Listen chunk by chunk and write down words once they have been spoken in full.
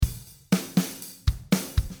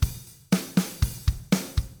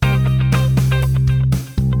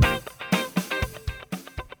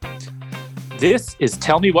This is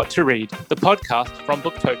Tell Me What to Read, the podcast from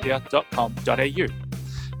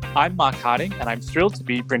booktopia.com.au. I'm Mark Harding, and I'm thrilled to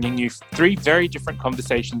be bringing you three very different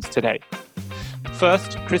conversations today.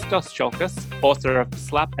 First, Christos Tsiolkas, author of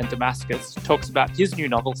Slap and Damascus, talks about his new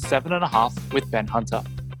novel 7.5 with Ben Hunter.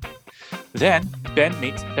 Then, Ben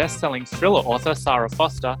meets best-selling thriller author Sarah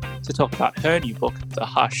Foster to talk about her new book, The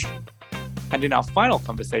Hush. And in our final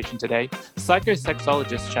conversation today,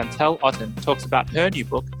 psychosexologist Chantelle Otten talks about her new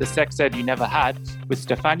book, The Sex Ed You Never Had, with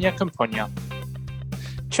Stefania Campogna.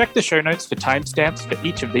 Check the show notes for timestamps for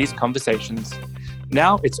each of these conversations.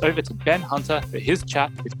 Now it's over to Ben Hunter for his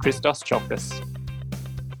chat with Christos Tsiolkas.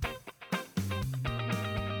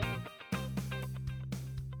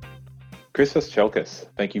 Christos Tsiolkas,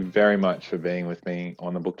 thank you very much for being with me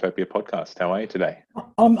on the Booktopia podcast. How are you today?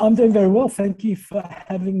 I'm doing very well. Thank you for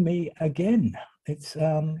having me again. It's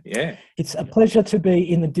a pleasure to be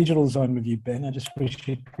in the digital zone with you, Ben. I just wish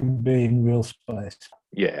you could be in real space.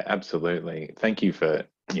 Yeah, absolutely. Thank you for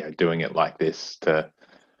doing it like this to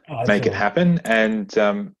make it happen, and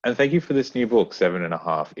thank you for this new book,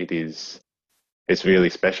 7.5. It's really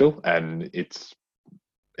special, and it's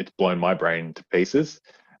blown my brain to pieces.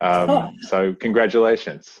 So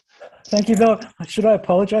congratulations. Thank you, though. Should I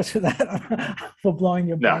apologize for that? For blowing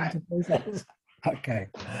your brain to pieces? Okay.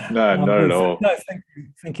 No, not at all. No,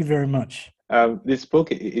 thank you very much. This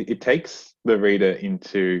book, it takes the reader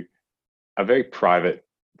into a very private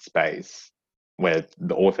space where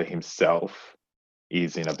the author himself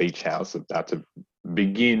is in a beach house about to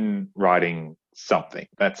begin writing something.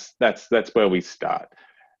 That's where we start.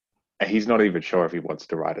 He's not even sure if he wants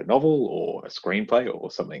to write a novel or a screenplay or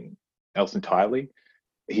something else entirely.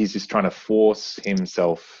 He's just trying to force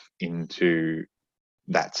himself into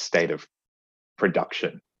that state of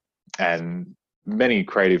production. And many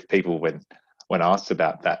creative people, when asked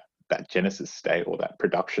about that genesis state or that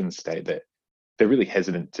production state, they're really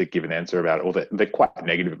hesitant to give an answer about it, or they're quite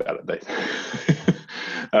negative about it. They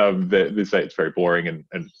say it's very boring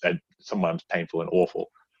and sometimes painful and awful.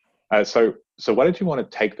 So why did you want to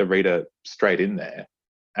take the reader straight in there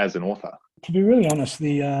as an author? To be really honest,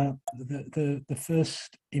 the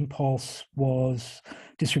first impulse was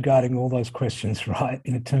disregarding all those questions, right?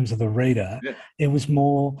 In terms of the reader, It was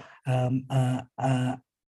more,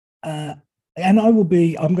 and I'm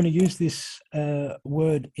going to use this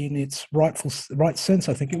word in its right sense.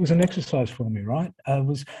 I think it was an exercise for me, right? I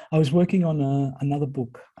was working on another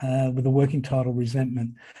book with a working title,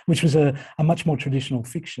 Resentment, which was a much more traditional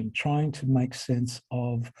fiction, trying to make sense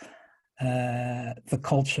of the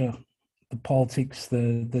culture, the politics,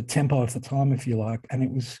 the tempo of the time, if you like, and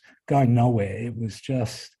it was going nowhere. It was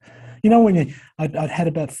just, when I'd had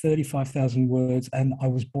about 35,000 words and I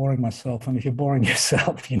was boring myself. And if you're boring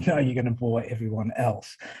yourself, you're going to bore everyone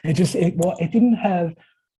else. It didn't have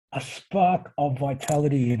a spark of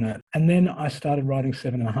vitality in it. And then I started writing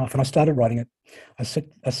 7.5, and I started writing it. I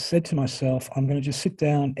said to myself, I'm going to just sit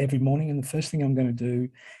down every morning, and the first thing I'm going to do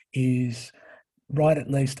is write at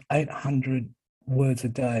least 800 words a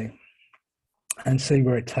day and see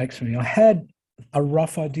where it takes me. I had a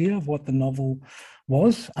rough idea of what the novel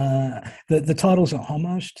was. The title's a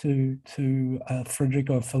homage to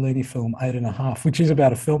Federico Fellini film 8.5, which is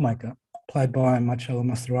about a filmmaker played by Marcello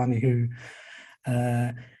Mastroianni who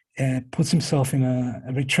puts himself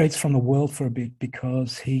retreats from the world for a bit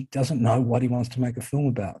because he doesn't know what he wants to make a film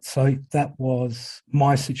about. So that was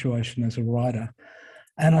my situation as a writer.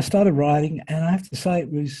 And I started writing, and I have to say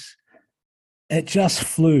it just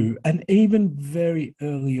flew. And even very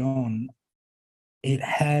early on, it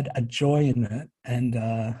had a joy in it and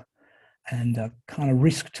a kind of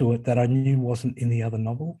risk to it that I knew wasn't in the other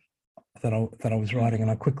novel that I was writing,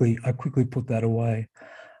 and I quickly put that away.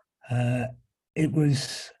 You're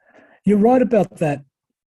right about that.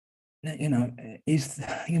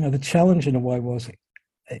 The challenge in a way was,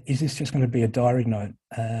 is this just going to be a diary note?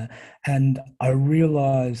 And I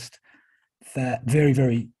realized that very,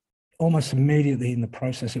 very almost immediately in the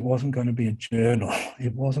process, it wasn't going to be a journal.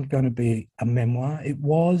 It wasn't going to be a memoir. It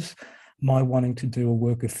was my wanting to do a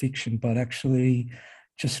work of fiction, but actually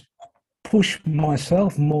just push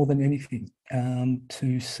myself more than anything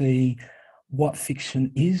to see what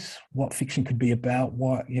fiction is, what fiction could be about,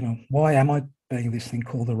 why am I being this thing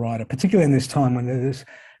called a writer, particularly in this time when there's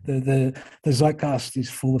the zeitgeist is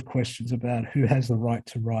full of questions about who has the right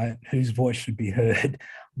to write, whose voice should be heard,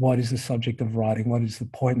 what is the subject of writing, what is the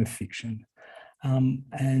point of fiction.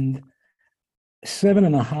 And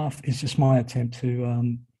 7.5 is just my attempt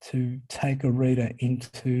to take a reader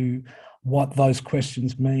into what those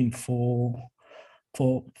questions mean for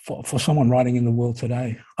someone writing in the world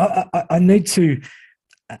today. I need to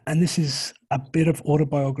and this is a bit of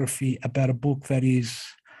autobiography about a book that is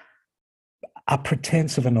a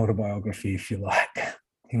pretense of an autobiography, if you like,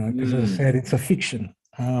 because as I said, it's a fiction.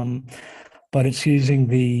 But it's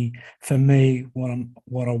using for me,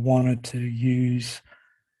 what I wanted to use,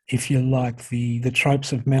 if you like, the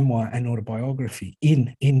tropes of memoir and autobiography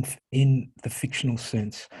in the fictional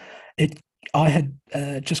sense. I had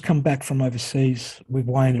just come back from overseas with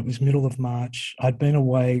Wayne. It was middle of March. I'd been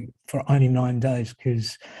away for only 9 days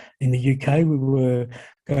because in the UK we were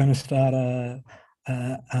going to start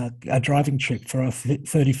a driving trip for our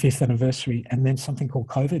 35th anniversary, and then something called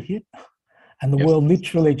COVID hit. And the world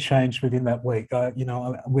literally changed within that week.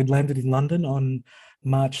 We'd landed in London on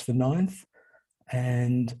March the 9th,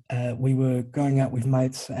 and we were going out with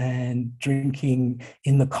mates and drinking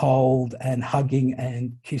in the cold and hugging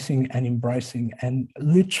and kissing and embracing. And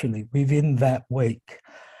literally within that week,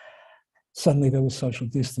 suddenly there was social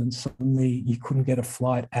distance. Suddenly you couldn't get a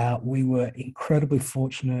flight out. We were incredibly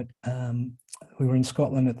fortunate. We were in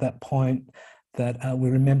Scotland at that point that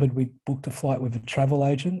we remembered we booked a flight with a travel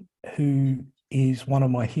agent who is one of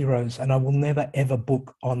my heroes, and I will never ever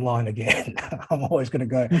book online again. I'm always going to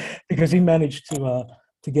go, because he managed to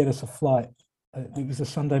get us a flight. It was a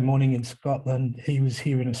Sunday morning in Scotland. He was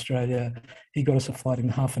here in Australia. He got us a flight in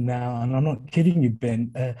half an hour, and I'm not kidding you,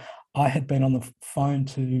 Ben. I had been on the phone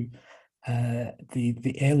to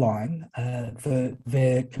the airline.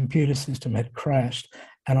 Their computer system had crashed,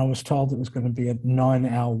 and I was told it was going to be a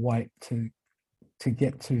 9-hour wait to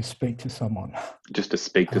get to speak to someone. Just to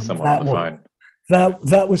speak to someone on the phone.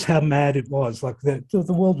 That was how mad it was. Like the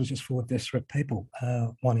world was just full of desperate people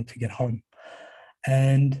wanting to get home.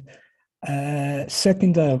 And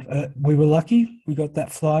second day, we were lucky. We got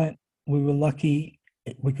that flight. We were lucky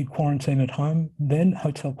we could quarantine at home. Then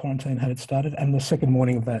hotel quarantine had started. And the second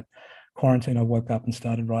morning of that quarantine, I woke up and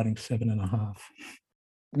started writing 7.5.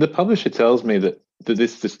 The publisher tells me that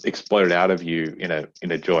this just exploded out of you in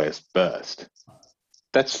a joyous burst.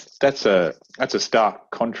 That's a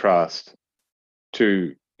stark contrast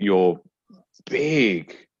to your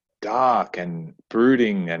big, dark and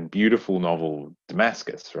brooding and beautiful novel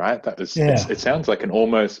Damascus, right? It sounds like an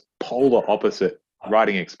almost polar opposite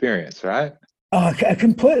writing experience, right? Oh,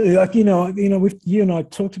 completely. Like, with you and I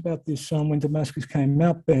talked about this when Damascus came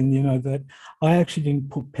out, Ben, that I actually didn't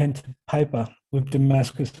put pen to paper with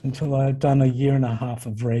Damascus until I had done 1.5 years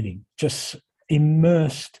of reading, just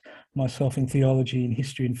immersed myself in theology and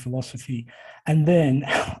history and philosophy. And then,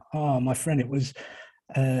 my friend, it was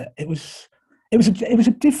a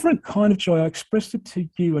different kind of joy. I expressed it to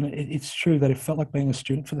you, and it's true that it felt like being a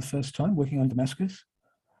student for the first time working on Damascus.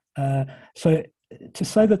 So to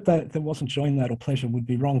say that there wasn't joy in that or pleasure would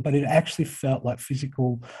be wrong, but it actually felt like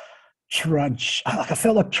physical trudge. I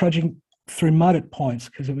felt like trudging through mud at points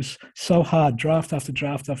because it was so hard, draft after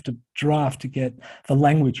draft after draft, to get the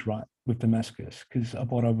language right with Damascus because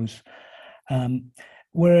of what I was.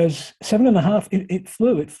 Whereas 7.5, it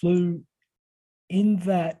flew in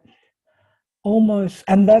that almost,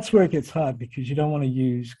 and that's where it gets hard because you don't want to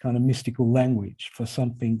use kind of mystical language for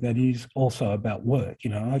something that is also about work.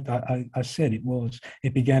 I said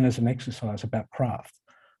it began as an exercise about craft,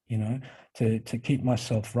 to keep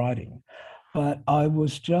myself writing. But I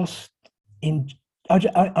was just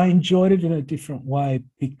I enjoyed it in a different way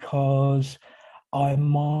because I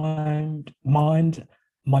mined my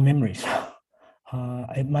memories.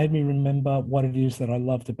 It made me remember what it is that I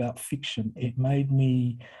loved about fiction. It made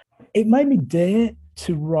me dare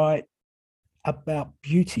to write about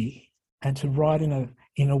beauty and to write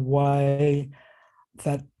in a way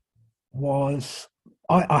that was,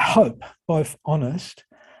 I hope, both honest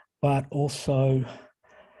but also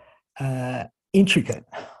intricate.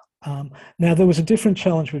 Now, there was a different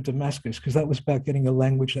challenge with Damascus because that was about getting a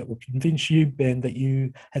language that would convince you, Ben, that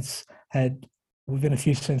you had within a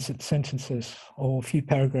few sentences or a few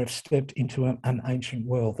paragraphs stepped into an ancient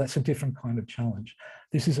world. That's a different kind of challenge.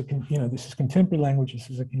 This is contemporary language. This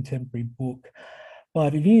is a contemporary book,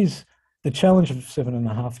 but it is the challenge of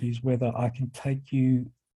 7.5 is whether I can take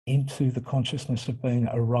you into the consciousness of being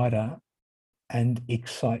a writer and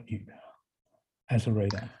excite you as a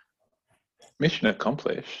reader. Mission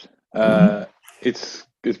accomplished. It's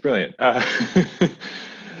brilliant.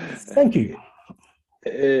 Thank you.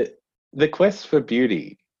 The quest for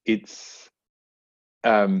beauty, it's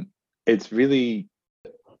really,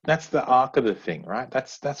 that's the arc of the thing, right?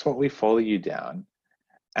 That's what we follow you down.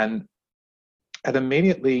 And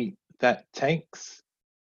immediately that takes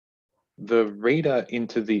the reader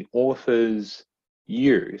into the author's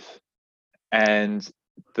youth and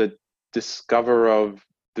the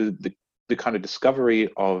kind of discovery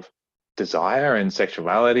of desire and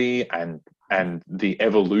sexuality and and the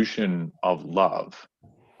evolution of love.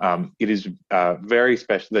 It is very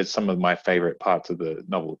special. There's some of my favorite parts of the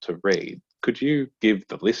novel to read. Could you give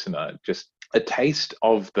the listener just a taste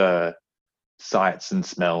of the sights and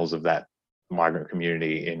smells of that migrant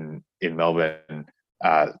community in Melbourne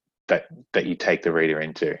that you take the reader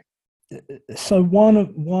into? So one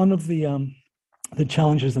of the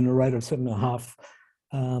challenges the narrator of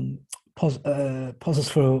 7.5 posits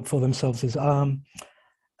for themselves is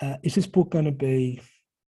this book going to be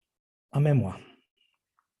a memoir?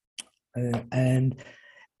 And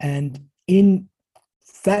in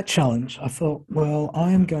that challenge, I thought, well,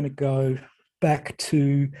 I am going to go back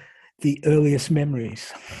to the earliest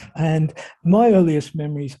memories, and my earliest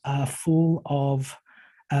memories are full of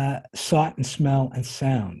sight and smell and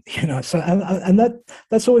sound. So and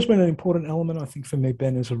that's always been an important element, I think, for me,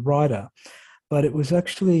 Ben, as a writer. But it was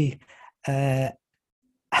actually, and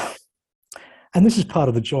this is part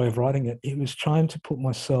of the joy of writing it. It was trying to put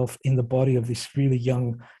myself in the body of this really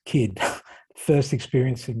young kid, first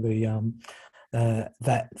experiencing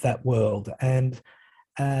that world, and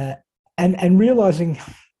realizing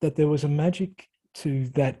that there was a magic to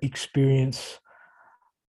that experience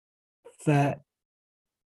that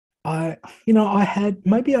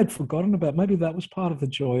maybe I'd forgotten about. Maybe that was part of the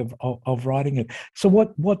joy of writing it. So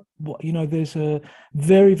what there's a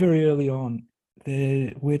very, very early on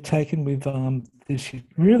there, we're taken with this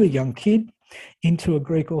really young kid into a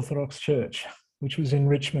Greek Orthodox church, which was in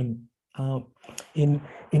Richmond, in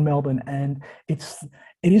Melbourne, and it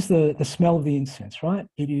is the smell of the incense, right?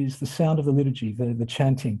 It is the sound of the liturgy, the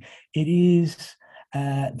chanting. It is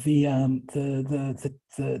the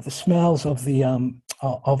smells of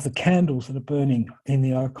the candles that are burning in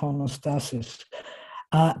the iconostasis,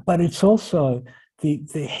 but it's also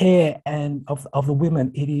the hair and of the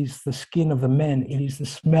women. It is the skin of the men. It is the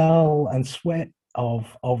smell and sweat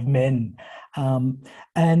of men,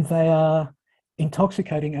 and they are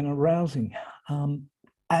intoxicating and arousing.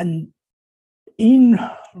 And in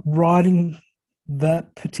writing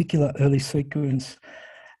that particular early sequence,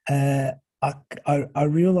 I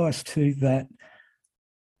realized too that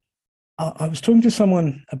I was talking to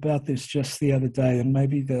someone about this just the other day, and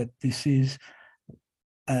maybe that this is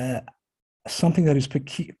something that is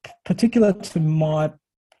particular to my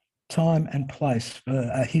time and place,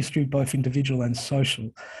 a history both individual and social.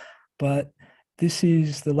 But this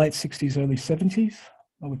is the late 60s, early 70s.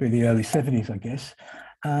 That would be the early 70s, I guess.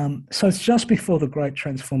 So it's just before the great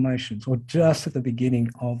transformations, or just at the beginning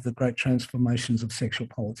of the great transformations of sexual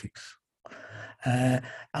politics.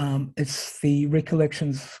 It's the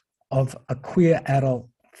recollections of a queer adult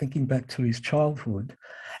thinking back to his childhood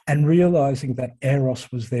and realizing that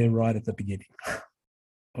Eros was there right at the beginning,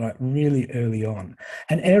 right, really early on.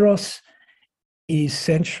 And Eros is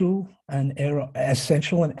sensual, and Eros as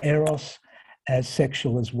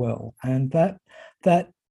sexual as well. And that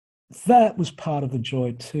was part of the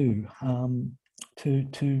joy too,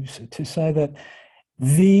 to say that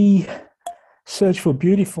the search for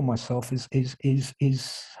beauty for myself is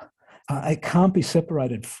it can't be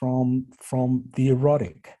separated from the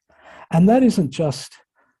erotic, and that isn't just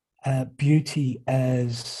beauty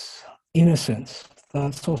as innocence.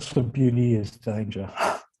 That's also beauty as danger.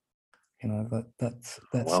 That's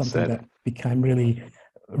well something said. That became really,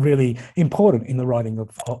 really important in the writing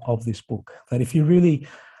of this book. That if you really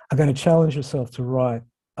are going to challenge yourself to write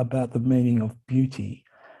about the meaning of beauty,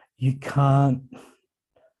 you can't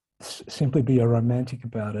simply be a romantic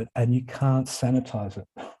about it, and you can't sanitize it.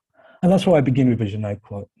 And that's why I begin with a Genet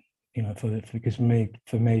quote. Because for me,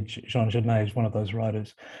 Jean Genet is one of those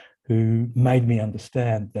writers who made me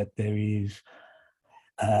understand that there is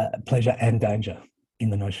pleasure and danger in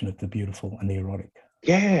the notion of the beautiful and the erotic.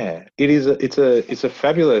 Yeah, it's a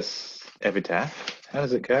fabulous epitaph. How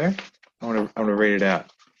does it go? I want to read it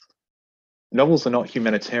out. Novels are not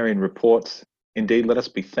humanitarian reports. Indeed, let us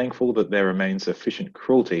be thankful that there remains sufficient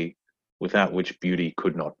cruelty without which beauty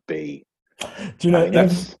could not be. Do you know?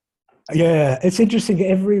 Yeah, it's interesting.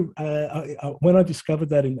 When I discovered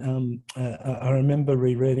that, I remember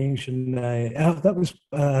rereading Genet. That was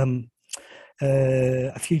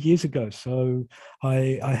a few years ago. So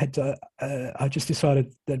I just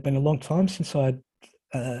decided that it'd been a long time since I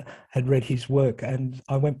had read his work, and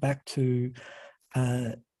I went back to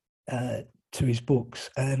his books,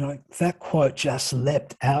 and that quote just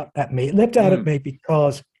leapt out at me. It leapt out at me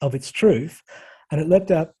because of its truth, and it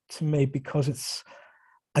leapt out to me because it's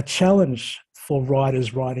a challenge for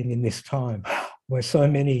writers writing in this time where so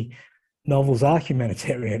many novels are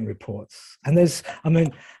humanitarian reports. And it's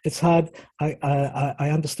hard. I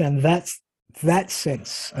understand that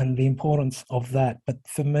sense and the importance of that, but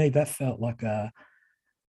for me, that felt like a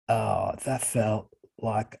oh, that felt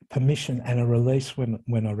like permission and a release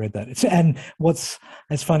when I read that. And what's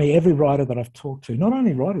it's funny, every writer that I've talked to, not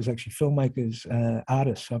only writers, actually filmmakers,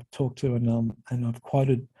 artists I've talked to, and I've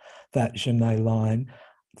quoted that Genet line,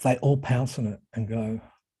 they all pounce on it and go,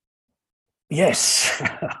 yes.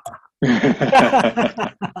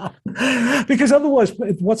 Because otherwise,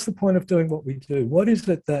 what's the point of doing what we do? What is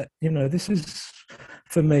it that, this is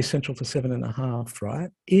for me central to 7.5, right?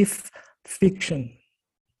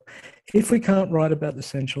 If we can't write about the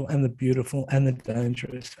sensual and the beautiful and the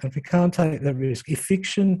dangerous, and if we can't take that risk, if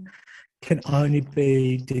fiction can only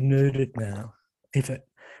be denuded now, if it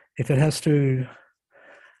has to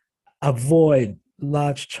avoid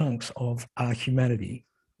large chunks of our humanity,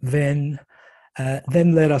 then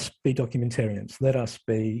let us be documentarians. Let us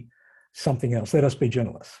be something else. Let us be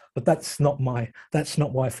journalists. But that's not why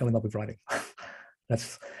I fell in love with writing.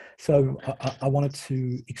 So I wanted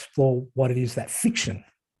to explore what it is that fiction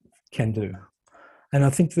can do. And I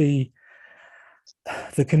think the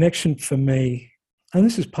connection for me, and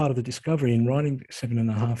this is part of the discovery in writing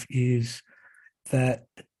 7.5, is that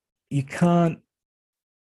you can't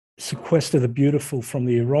sequester the beautiful from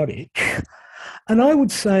the erotic. And I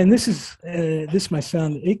would say, and this may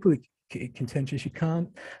sound equally contentious, you can't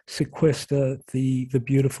sequester the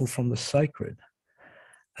beautiful from the sacred.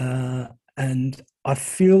 And I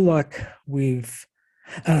feel like with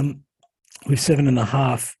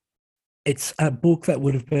 7.5, it's a book that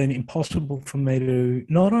would have been impossible for me to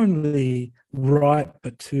not only write,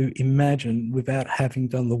 but to imagine without having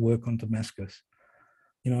done the work on Damascus.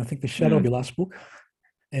 I think the shadow of your last book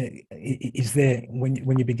is there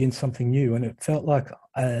when you begin something new. And it felt like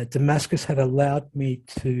Damascus had allowed me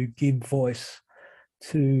to give voice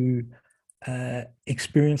to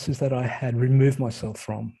experiences that I had removed myself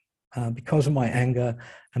from because of my anger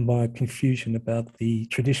and my confusion about the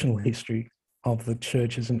traditional history of the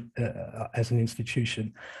church as an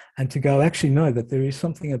institution, and to go, actually, no, that there is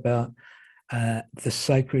something about the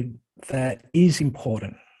sacred that is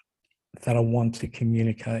important that I want to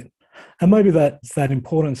communicate. And maybe that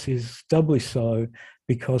importance is doubly so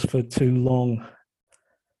because for too long,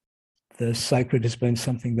 the sacred has been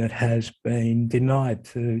something that has been denied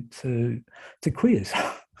to queers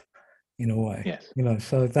in a way. Yes.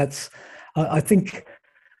 So that's, I think,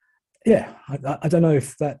 yeah, I don't know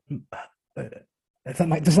if that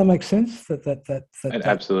does that make sense? That It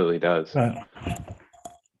absolutely does. Right.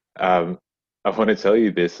 I want to tell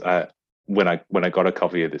you this. When I got a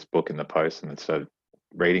copy of this book in the post and started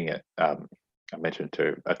reading it, I mentioned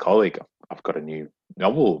to a colleague, I've got a new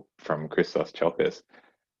novel from Christos Tsiolkas,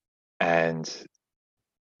 and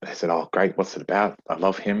they said, "Oh, great! What's it about? I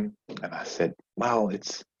love him." And I said, "Well,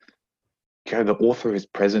 it's the author is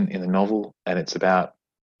present in the novel, and it's about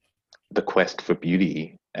the quest for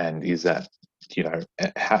beauty, and is that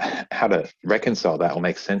how to reconcile that or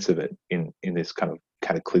make sense of it in this kind of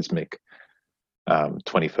cataclysmic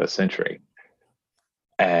 21st century."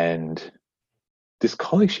 And this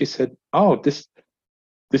colleague, she said, "Oh, this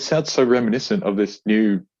sounds so reminiscent of this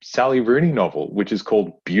new Sally Rooney novel, which is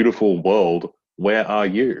called Beautiful World, Where Are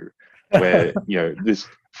You?" Where this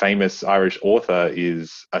famous Irish author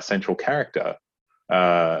is a central character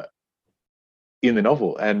in the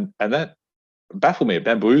novel, and that baffled me, it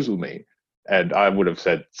bamboozled me, and I would have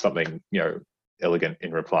said something elegant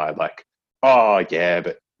in reply, like, "Oh yeah,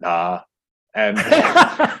 but nah." And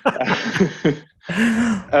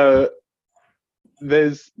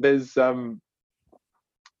there's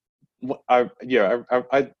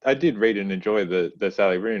I did read and enjoy the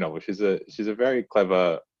Sally Rooney novel. She's a very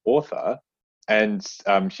clever author, and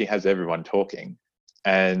she has everyone talking.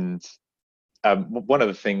 And one of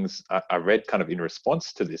the things I read kind of in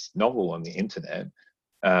response to this novel on the internet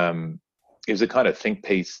is a kind of think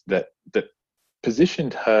piece that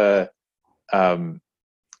positioned her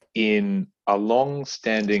in a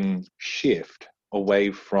long-standing shift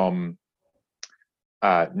away from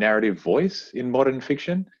narrative voice in modern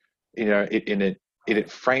fiction. It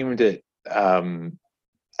framed it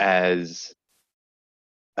as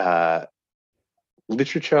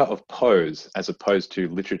literature of pose as opposed to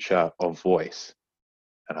literature of voice.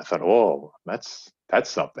 And I thought, oh, that's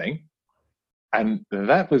something. And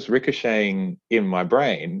that was ricocheting in my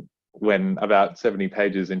brain when, about 70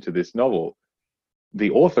 pages into this novel, the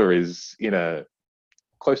author is in a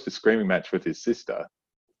close to screaming match with his sister.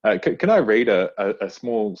 Can I read a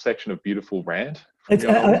small section of Beautiful Rant?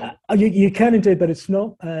 You can indeed, but it's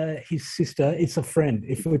not his sister. It's a friend.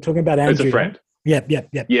 If we're talking about Andrew. It's a friend. Yep.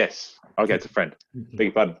 Yes. Okay, it's a friend. Beg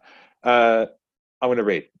your pardon. I'm going to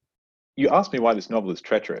read. "You asked me why this novel is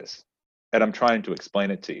treacherous, and I'm trying to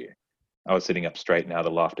explain it to you." I was sitting up straight now,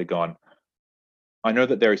 the laughter gone. I know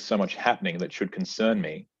that there is so much happening that should concern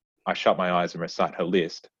me. I shut my eyes and recite her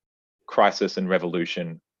list. Crisis and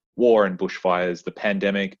revolution, war and bushfires, the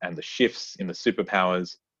pandemic and the shifts in the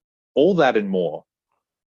superpowers, all that and more.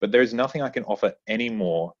 But there is nothing I can offer any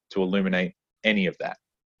more to illuminate any of that.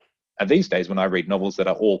 And these days, when I read novels that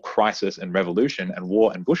are all crisis and revolution and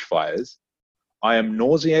war and bushfires, I am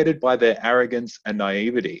nauseated by their arrogance and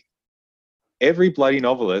naivety. Every bloody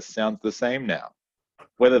novelist sounds the same now,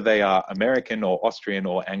 whether they are American or Austrian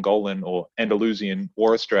or Angolan or Andalusian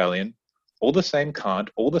or Australian, all the same cant,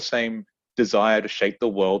 all the same desire to shape the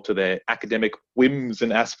world to their academic whims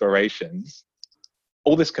and aspirations,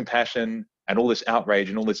 all this compassion and all this outrage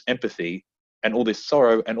and all this empathy and all this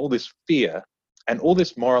sorrow and all this fear and all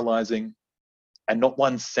this moralizing, and not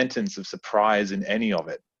one sentence of surprise in any of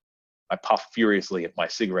it. I puff furiously at my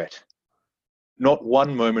cigarette. Not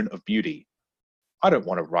one moment of beauty. I don't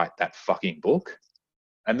want to write that fucking book.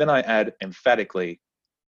 And then I add emphatically,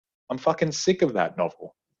 I'm fucking sick of that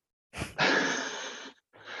novel.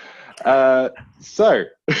 Sorry,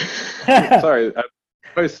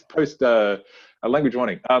 post a language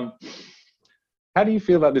warning. How do you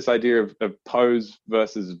feel about this idea of pose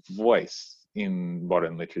versus voice in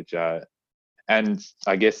modern literature? And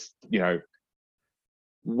I guess,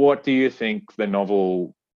 what do you think the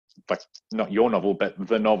novel, like not your novel, but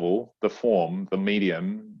the novel, the form, the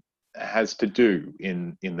medium, has to do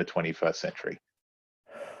in the 21st century?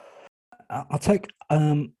 I'll take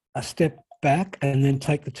a step back and then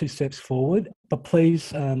take the 2 steps forward, but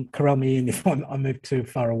please corral me in if I move too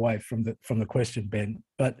far away from the question, Ben.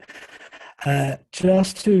 But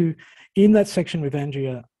just to, in that section with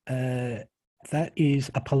Andrea, that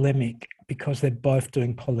is a polemic because they're both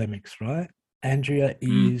doing polemics, right? Andrea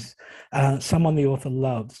is someone the author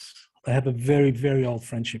loves. They have a very, very old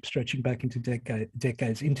friendship stretching back into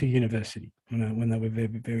decades into university, when they were very,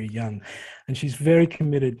 very young. And she's very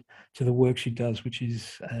committed to the work she does, which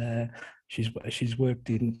is she's worked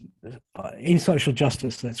in social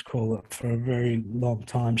justice, let's call it, for a very long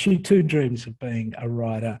time. She too dreams of being a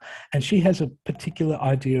writer, and she has a particular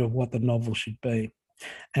idea of what the novel should be.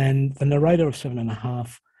 And the narrator of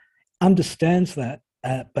 7.5 understands that,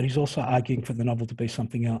 but he's also arguing for the novel to be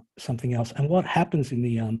something else. And what happens in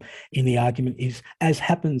the argument is, as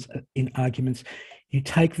happens in arguments, you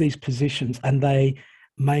take these positions and they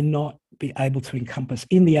may not be able to encompass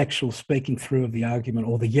in the actual speaking through of the argument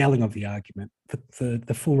or the yelling of the argument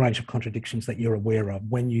the full range of contradictions that you're aware of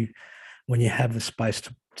when you have the space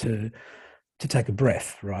to take a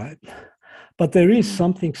breath, right? But there is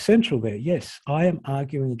something central there. Yes, I am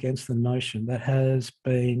arguing against the notion that has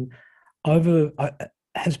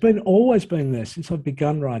always been there since I've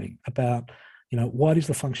begun writing about, what is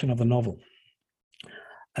the function of a novel?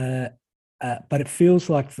 But it feels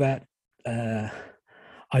like that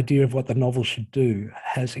idea of what the novel should do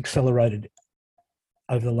has accelerated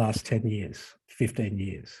over the last 10 years, 15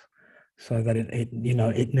 years, so that it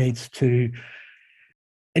needs to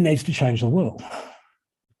change the world.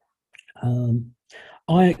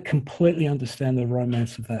 I completely understand the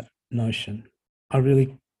romance of that notion.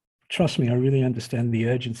 Trust me, I really understand the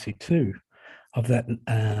urgency too of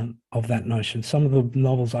that notion. Some of the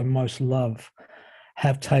novels I most love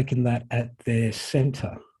have taken that at their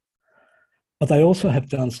center, but they also have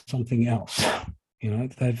done something else.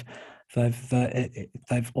 They've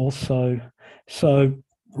also, so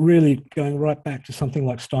really going right back to something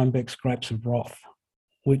like Steinbeck's Grapes of Wrath,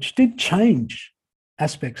 which did change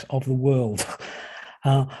aspects of the world,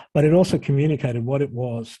 but it also communicated what it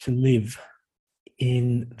was to live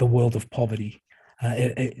in the world of poverty.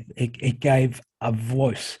 It gave a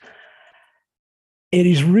voice. It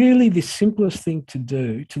is really the simplest thing to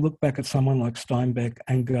do, to look back at someone like Steinbeck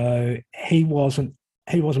and go, he wasn't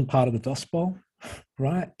part of the Dust Bowl,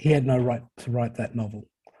 right? He had no right to write that novel.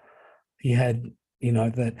 He had,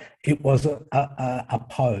 that it was a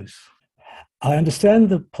pose. I understand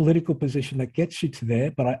the political position that gets you to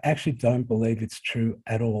there, but I actually don't believe it's true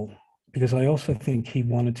at all, because I also think he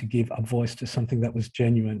wanted to give a voice to something that was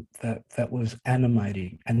genuine, that was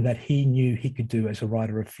animating, and that he knew he could do as a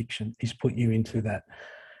writer of fiction. He's put you into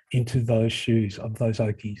those shoes of those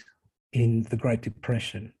Okies in the Great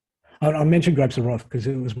Depression. I mentioned Grapes of Wrath because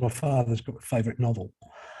it was my father's favourite novel,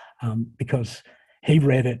 because he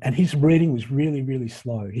read it, and his reading was really, really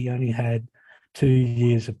slow. He only had 2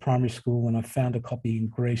 years of primary school, and I found a copy in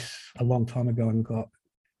Greece a long time ago and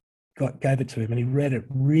gave it to him, and he read it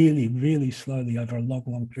really, really slowly over a long,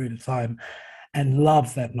 long period of time, and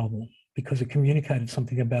loved that novel because it communicated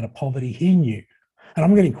something about a poverty he knew. And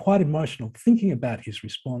I'm getting quite emotional thinking about his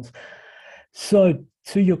response. So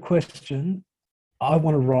to your question, I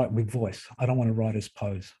want to write with voice. I don't want to write as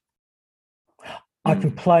pose. I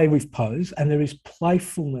can play with pose, and there is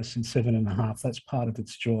playfulness in 7.5. That's part of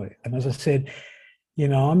its joy. And as I said,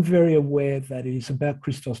 I'm very aware that it is about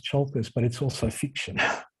Christos Tsiolkas, but it's also fiction.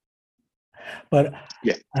 But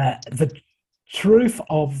the truth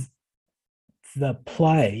of the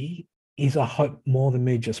play is, I hope, more than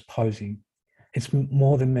me just posing. It's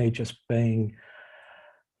more than me just being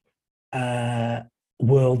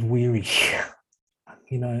world weary.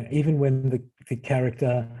 Even when the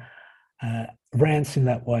character rants in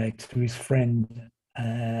that way to his friend,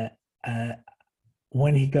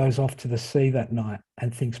 when he goes off to the sea that night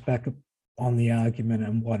and thinks back on the argument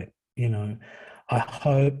and I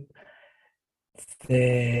hope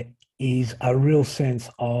there is a real sense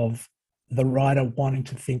of the writer wanting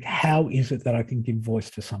to think, how is it that I can give voice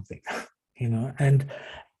to something? And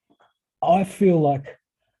I feel like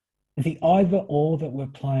the either or that we're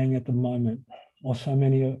playing at the moment, or so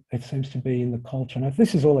many, it seems to be in the culture, and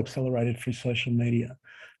this is all accelerated through social media,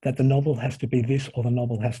 that the novel has to be this or the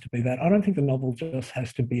novel has to be that. I don't think the novel just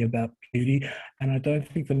has to be about beauty, and I don't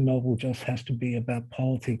think the novel just has to be about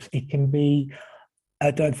politics. I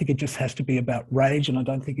don't think it just has to be about rage, and I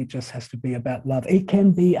don't think it just has to be about love. It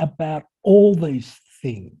can be about all these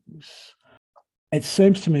things. It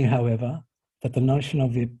seems to me, however, that the notion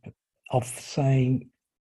of saying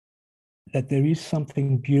that there is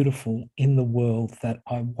something beautiful in the world that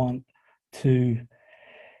I want to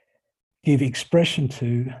give expression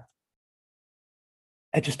to,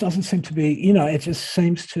 it just doesn't seem to be, it just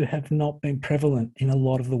seems to have not been prevalent in a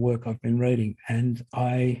lot of the work I've been reading. And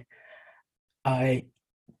I wanted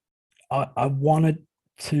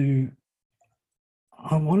to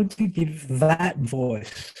give that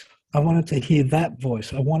voice. I wanted to hear that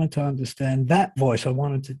voice. I wanted to understand that voice. I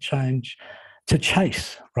wanted to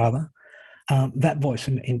chase that voice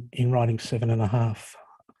in writing 7.5.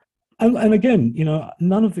 And again,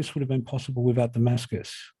 none of this would have been possible without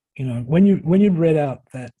Damascus. When you read out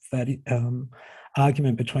that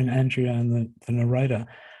argument between Andrea and the narrator,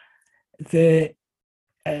 there,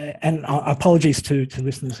 and apologies to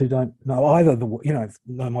listeners who don't know either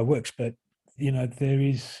know my works, but there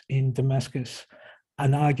is in Damascus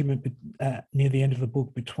an argument near the end of the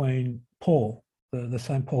book between Paul, the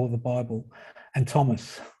Saint Paul of the Bible, and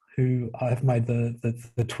Thomas, who I have made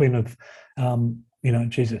the twin of,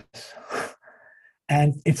 Jesus.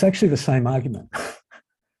 And it's actually the same argument.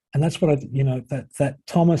 And that's what that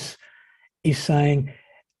Thomas is saying,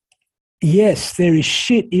 yes, there is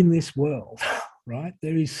shit in this world, right?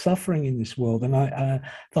 There is suffering in this world. And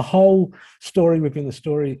the whole story within the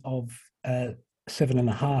story of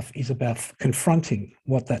 7.5 is about confronting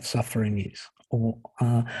what that suffering is.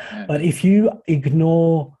 But if you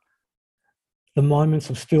ignore the moments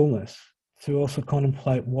of stillness to also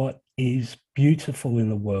contemplate what is beautiful in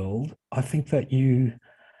the world, I think that you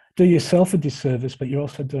do yourself a disservice, but you're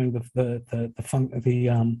also doing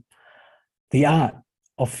the art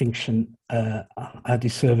of fiction a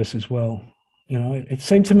disservice as well. It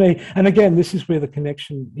seemed to me, and again, this is where the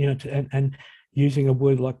connection, and using a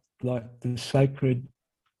word like the sacred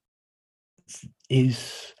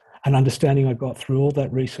is an understanding I got through all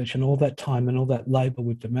that research and all that time and all that labor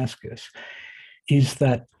with Damascus, is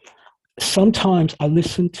that sometimes I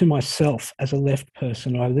listen to myself as a left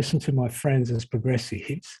person, or I listen to my friends as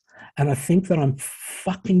progressives, and I think that I'm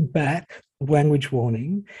fucking back, language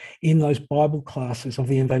warning, in those Bible classes of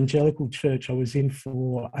the evangelical church I was in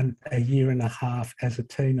for a year and a half as a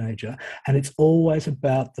teenager, and it's always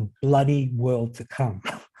about the bloody world to come.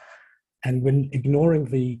 And when ignoring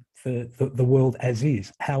the world as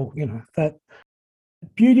is, how, that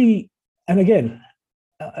beauty, and again,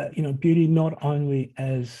 beauty not only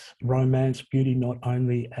as romance, beauty not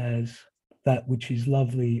only as that which is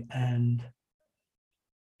lovely and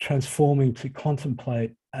transforming to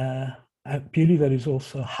contemplate, a beauty that is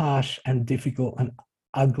also harsh and difficult and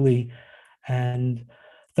ugly, and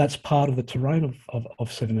that's part of the terrain of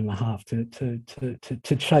 7.5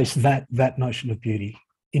 to chase that notion of beauty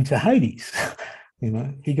into Hades.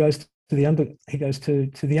 He goes to the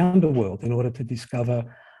underworld in order to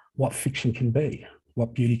discover what fiction can be,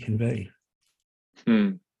 what beauty can be.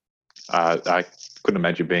 I couldn't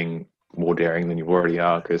imagine being more daring than you already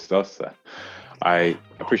are, Christos. I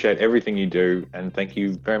appreciate everything you do, and thank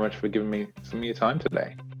you very much for giving me some of your time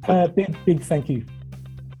today. Big thank you.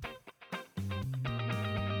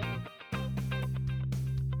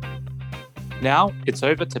 Now it's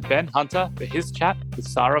over to Ben Hunter for his chat with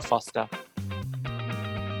Sarah Foster.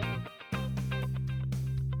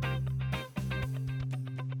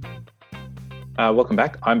 Welcome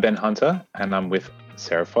back. I'm Ben Hunter, and I'm with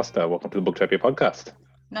Sarah Foster. Welcome to the Booktopia podcast.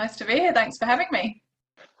 Nice to be here. Thanks for having me.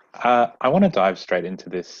 I want to dive straight into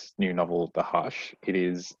this new novel, The Hush. It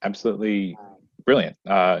is absolutely brilliant.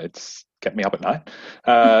 It's kept me up at night.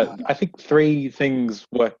 I think three things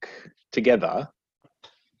work together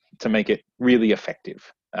to make it really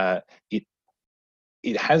effective.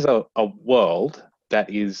 It has a world that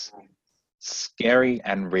is scary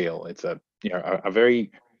and real. It's a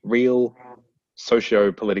very real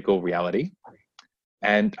socio-political reality.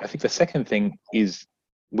 And I think the second thing is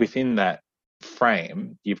within that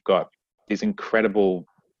frame, you've got these incredible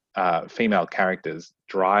female characters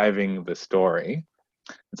driving the story.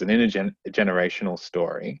 It's an intergenerational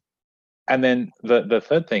story. And then the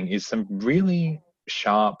third thing is some really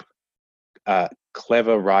sharp,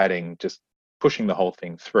 clever writing, just pushing the whole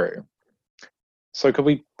thing through. So could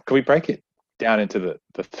we break it down into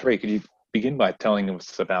the three? Could you begin by telling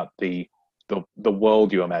us about the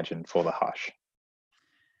world you imagine for The Hush?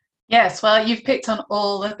 Yes, well, you've picked on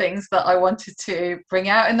all the things that I wanted to bring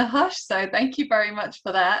out in The Hush, so thank you very much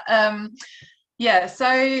for that. Yeah,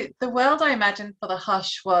 so the world I imagined for The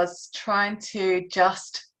Hush was trying to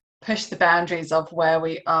just push the boundaries of where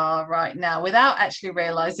we are right now without actually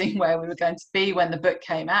realizing where we were going to be when the book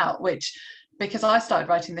came out, which, because I started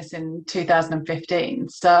writing this in 2015.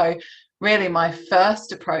 So really my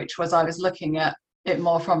first approach was I was looking at it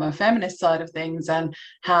more from a feminist side of things, and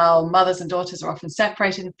how mothers and daughters are often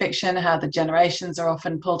separated in fiction, how the generations are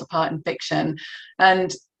often pulled apart in fiction.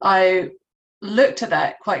 And I looked at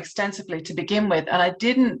that quite extensively to begin with, and I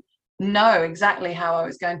didn't know exactly how I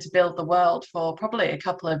was going to build the world for probably a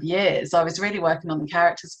couple of years. I was really working on the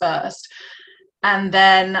characters first, and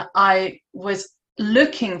then I was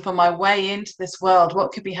looking for my way into this world.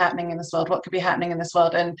 What could be happening in this world? What could be happening in this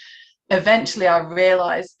world? And eventually I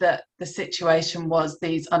realized that the situation was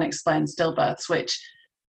these unexplained stillbirths, which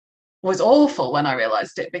was awful when I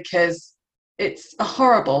realized it, because it's a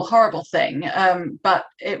horrible, horrible thing. But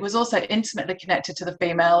it was also intimately connected to the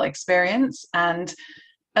female experience. And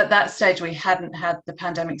at that stage, we hadn't had the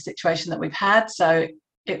pandemic situation that we've had. So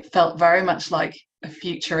it felt very much like a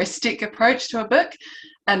futuristic approach to a book.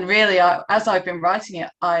 And really, as I've been writing it,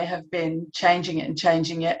 I have been changing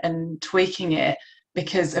it and tweaking it,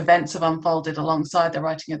 because events have unfolded alongside the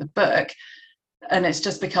writing of the book, and it's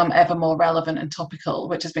just become ever more relevant and topical,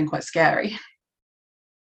 which has been quite scary.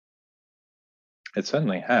 It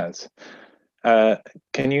certainly has.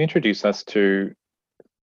 Can you introduce us to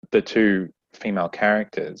the two female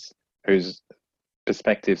characters whose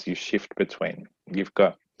perspectives you shift between? You've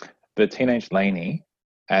got the teenage Lainey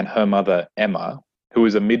and her mother, Emma, who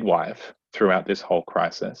is a midwife throughout this whole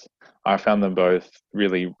crisis. I found them both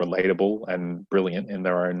really relatable and brilliant in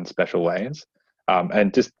their own special ways,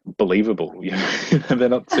 and just believable. You know? They're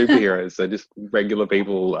not superheroes; they're just regular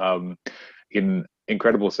people in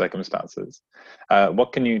incredible circumstances.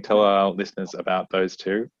 What can you tell our listeners about those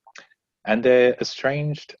two and their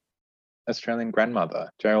estranged Australian grandmother,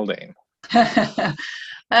 Geraldine?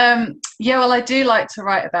 Yeah, well, I do like to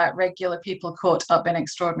write about regular people caught up in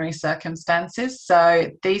extraordinary circumstances. So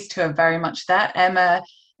these two are very much that. Emma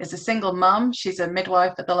is a single mum. She's a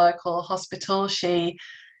midwife at the local hospital. She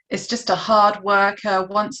is just a hard worker,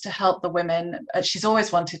 wants to help the women. She's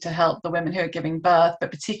always wanted to help the women who are giving birth, but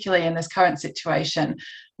particularly in this current situation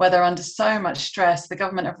where they're under so much stress. The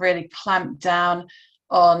government have really clamped down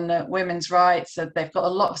on women's rights. So they've got a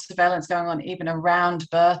lot of surveillance going on even around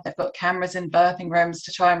birth. They've got cameras in birthing rooms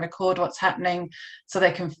to try and record what's happening so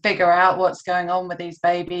they can figure out what's going on with these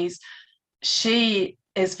babies. She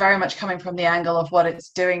is very much coming from the angle of what it's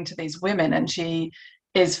doing to these women, and she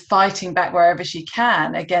is fighting back wherever she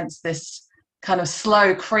can against this kind of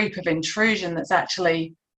slow creep of intrusion that's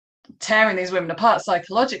actually tearing these women apart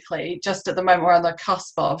psychologically, just at the moment we're on the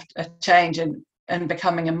cusp of a change and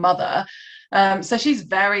becoming a mother. So she's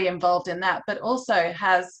very involved in that, but also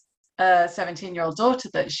has a 17-year-old daughter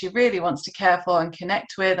that she really wants to care for and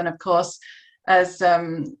connect with. And of course, as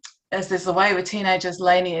is the way with teenagers,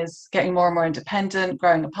 Lainey is getting more and more independent,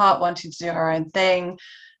 growing apart, wanting to do her own thing.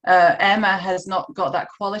 Emma has not got that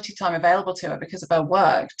quality time available to her because of her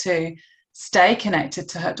work to stay connected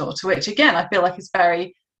to her daughter, which again, I feel like is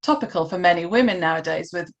very topical for many women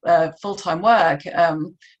nowadays with full-time work,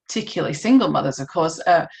 particularly single mothers, of course.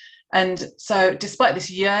 And so despite this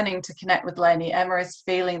yearning to connect with Lainey, Emma is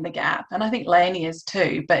feeling the gap. And I think Lainey is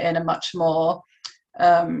too, but in a much more,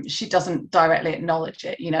 she doesn't directly acknowledge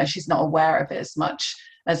it. You know, she's not aware of it as much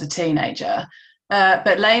as a teenager.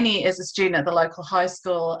 But Lainey is a student at the local high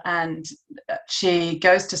school, and she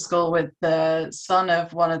goes to school with the son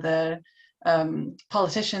of one of the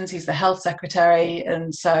politicians. He's the health secretary.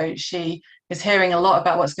 And so she is hearing a lot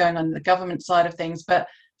about what's going on in the government side of things. But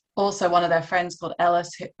also one of their friends called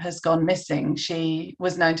Ellis has gone missing. She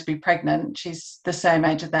was known to be pregnant. She's the same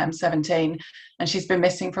age as them, 17, and she's been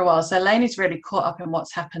missing for a while. So Lainey's really caught up in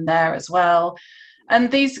what's happened there as well.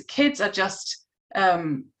 And these kids are just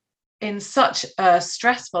in such a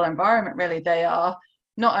stressful environment, really. They are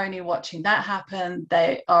not only watching that happen,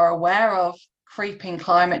 they are aware of creeping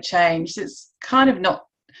climate change. It's kind of not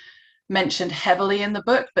mentioned heavily in the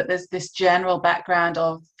book, but there's this general background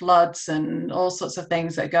of floods and all sorts of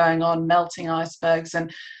things that are going on, melting icebergs,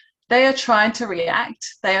 and they are trying to react.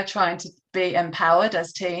 They are trying to be empowered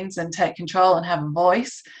as teens and take control and have a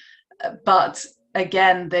voice. But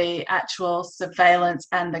again, the actual surveillance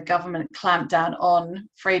and the government clampdown on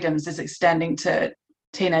freedoms is extending to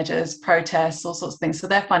teenagers, protests, all sorts of things. So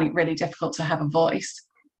they're finding it really difficult to have a voice.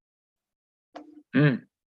 The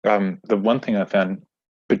one thing I found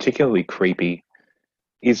particularly creepy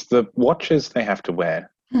is the watches they have to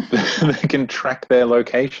wear. They can track their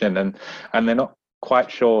location, and they're not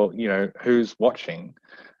quite sure, who's watching,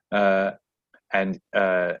 and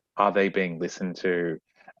are they being listened to?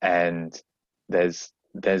 And there's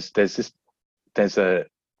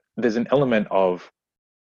an element of,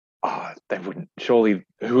 they wouldn't surely,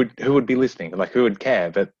 who would be listening, like who would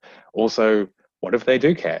care? But also, what if they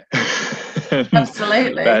do care?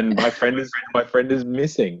 Absolutely. And my friend is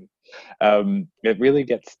missing. It really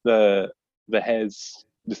gets the hairs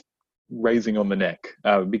just raising on the neck,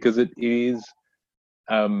 because it is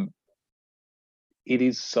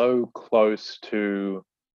so close to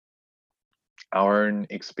our own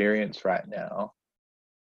experience right now.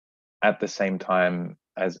 At the same time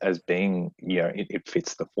as being, it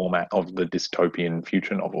fits the format of the dystopian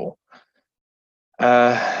future novel.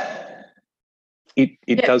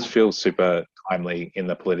 It does feel super timely in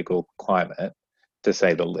the political climate, to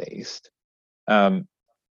say the least. I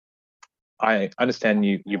understand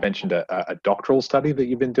you mentioned a doctoral study that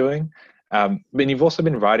you've been doing, but you've also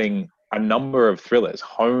been writing a number of thrillers,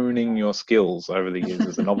 honing your skills over the years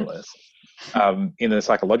as a novelist in the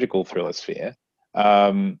psychological thriller sphere.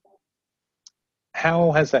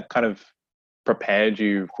 How has that kind of prepared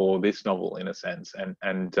you for this novel, in a sense,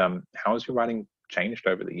 and how has your writing changed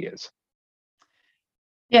over the years?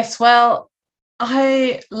 Yes, well,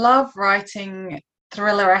 I love writing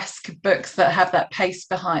thriller-esque books that have that pace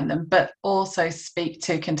behind them, but also speak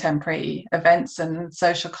to contemporary events and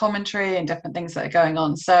social commentary and different things that are going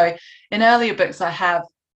on. So in earlier books, I have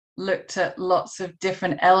looked at lots of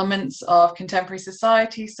different elements of contemporary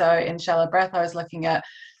society. So in Shallow Breath, I was looking at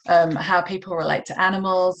how people relate to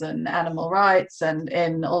animals and animal rights. And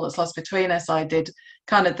in All That's Lost Between Us, I did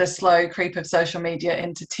kind of the slow creep of social media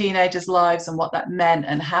into teenagers' lives and what that meant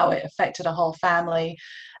and how it affected a whole family.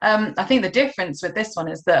 I think the difference with this one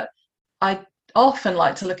is that I often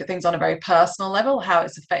like to look at things on a very personal level, how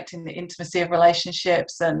it's affecting the intimacy of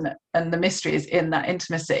relationships and the mysteries in that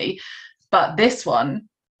intimacy. But this one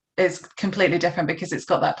is completely different because it's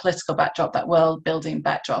got that political backdrop, that world building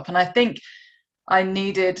backdrop. And I think I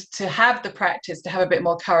needed to have the practice to have a bit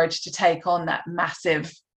more courage to take on that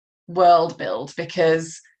massive world build,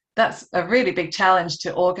 because that's a really big challenge,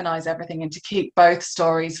 to organize everything and to keep both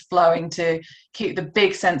stories flowing, to keep the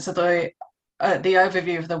big sense of the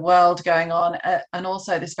overview of the world going on, and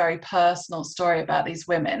also this very personal story about these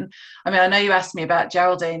women. I mean, I know you asked me about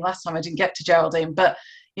Geraldine last time. I didn't get to Geraldine, but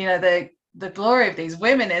the glory of these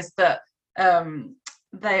women is that Emma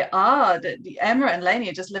and Lainey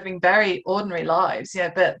are just living very ordinary lives,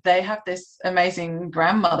 but they have this amazing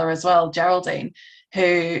grandmother as well, Geraldine,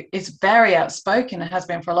 who is very outspoken and has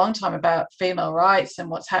been for a long time about female rights and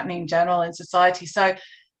what's happening in general in society. So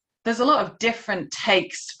there's a lot of different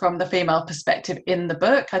takes from the female perspective in the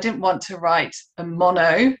book. I didn't want to write a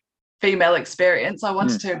mono female experience. I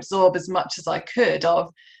wanted to absorb as much as I could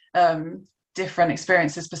of different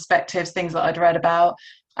experiences, perspectives, things that I'd read about.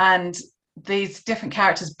 And these different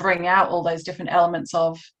characters bring out all those different elements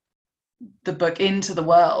of the book into the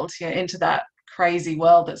world, into that crazy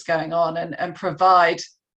world that's going on, and provide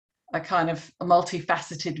a kind of a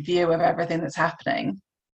multifaceted view of everything that's happening.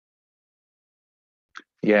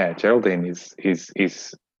 Yeah, Geraldine is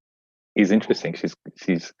interesting.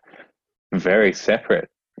 She's very separate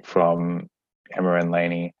from Emma and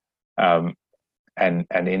Lainey, and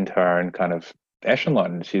into her own kind of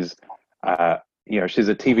echelon. She's she's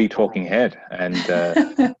a TV talking head and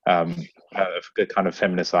a kind of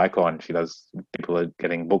feminist icon. People are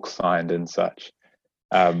getting books signed and such.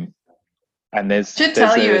 And there's should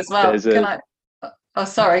tell you as well. Can I? Oh,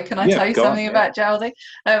 sorry. Can I tell you something about Geraldine?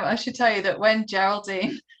 I should tell you that when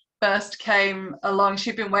Geraldine first came along,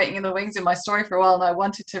 she'd been waiting in the wings in my story for a while, and I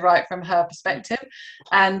wanted to write from her perspective,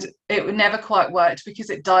 and it never quite worked because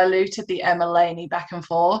it diluted the Emma Laney back and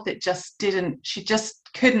forth. It just didn't, she just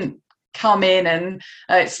couldn't come in, and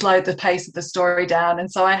it slowed the pace of the story down,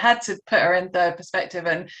 and so I had to put her in third perspective.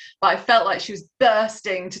 But I felt like she was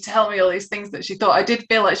bursting to tell me all these things that she thought. I did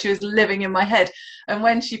feel like she was living in my head, and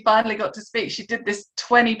when she finally got to speak, she did this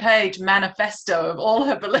 20-page manifesto of all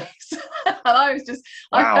her beliefs. And I was just,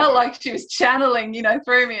 wow. I felt like she was channeling,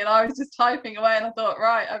 through me, and I was just typing away, and I thought,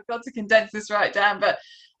 right, I've got to condense this right down. But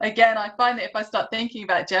again, I find that if I start thinking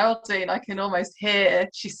about Geraldine, I can almost hear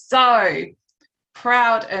she's so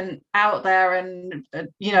proud and out there, and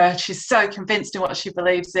she's so convinced in what she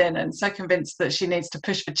believes in, and so convinced that she needs to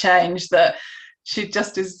push for change, that she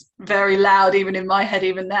just is very loud even in my head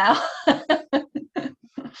even now.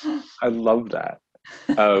 I love that.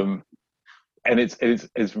 And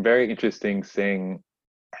it's very interesting seeing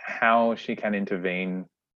how she can intervene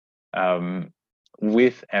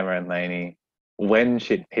with Emma and Laney when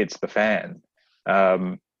shit hits the fan.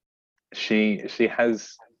 She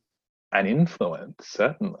has an influence,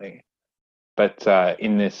 certainly, but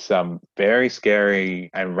in this very scary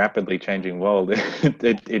and rapidly changing world,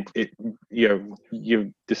 you're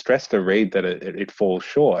distressed to read that it falls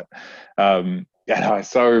short. And I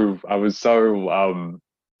was so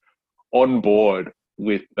on board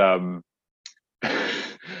with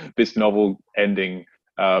this novel ending.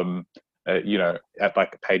 At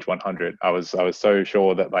like page 100, I was so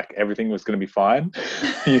sure that like everything was going to be fine.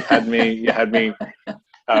 You had me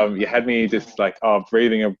just like,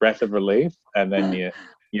 breathing a breath of relief, and then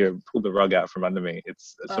you pulled the rug out from under me.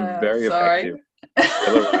 It's some very effective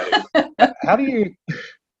writing. How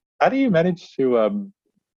do you manage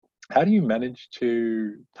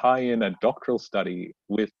to tie in a doctoral study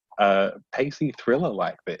with a pacey thriller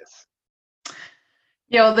like this?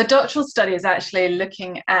 Yeah, well, the doctoral study is actually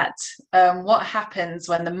looking at what happens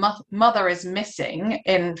when the mother is missing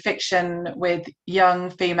in fiction with young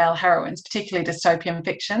female heroines, particularly dystopian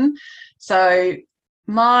fiction. So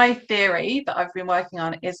my theory that I've been working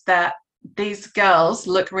on is that these girls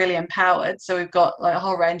look really empowered. So we've got like a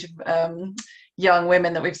whole range of young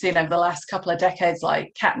women that we've seen over the last couple of decades,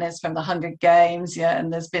 like Katniss from the Hunger Games,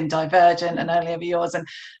 and there's been Divergent and Only Ever Yours, and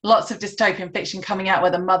lots of dystopian fiction coming out where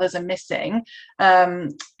the mothers are missing.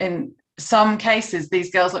 In some cases, these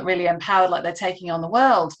girls look really empowered, like they're taking on the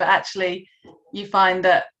world, but actually you find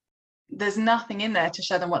that there's nothing in there to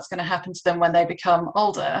show them what's going to happen to them when they become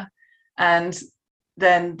older. And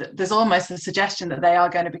then there's almost a suggestion that they are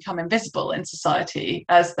going to become invisible in society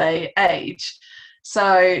as they age.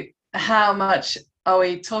 So how much are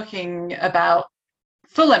we talking about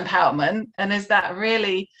full empowerment, and is that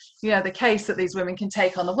really the case that these women can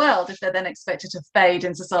take on the world if they're then expected to fade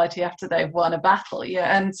in society after they've won a battle?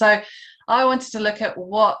 And so I wanted to look at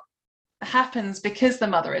what happens because the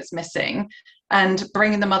mother is missing, and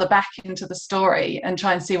bringing the mother back into the story and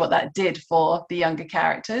try and see what that did for the younger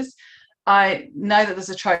characters. I know that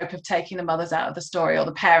there's a trope of taking the mothers out of the story or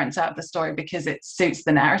the parents out of the story because it suits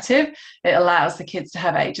the narrative. It allows the kids to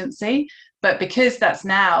have agency. But because that's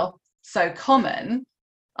now so common,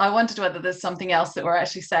 I wondered whether there's something else that we're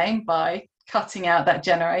actually saying by cutting out that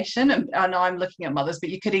generation. And I know I'm looking at mothers,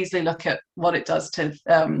 but you could easily look at what it does to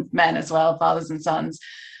men as well, fathers and sons.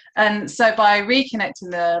 And so by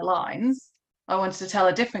reconnecting the lines, I wanted to tell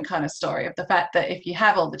a different kind of story of the fact that if you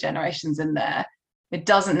have all the generations in there, it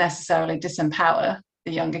doesn't necessarily disempower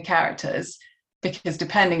the younger characters, because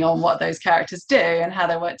depending on what those characters do and how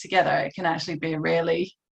they work together, it can actually be a really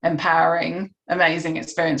empowering, amazing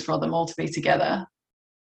experience for them all to be together.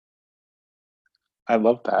 I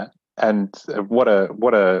love that. And what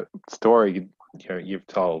a story you've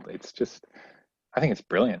told. It's just, I think it's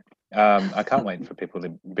brilliant. I can't wait for people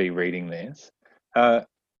to be reading this.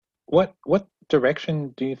 What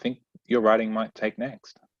direction do you think your writing might take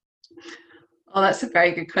next? Oh, that's a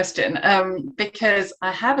very good question, because I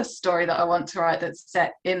have a story that I want to write that's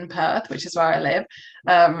set in Perth, which is where I live,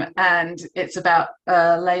 and it's about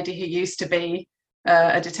a lady who used to be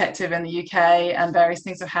a detective in the UK, and various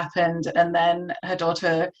things have happened, and then her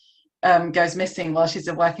daughter goes missing while she's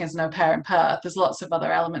working as an au pair in Perth. There's lots of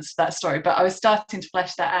other elements to that story, but I was starting to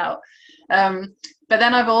flesh that out. But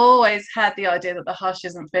then I've always had the idea that The Hush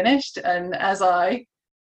isn't finished, and as I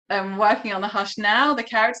am working on The Hush now, the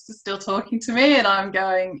characters are still talking to me, and I'm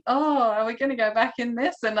going, oh, are we going to go back in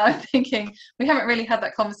this? And I'm thinking, we haven't really had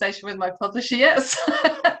that conversation with my publisher yet, so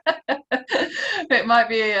it might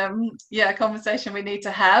be a conversation we need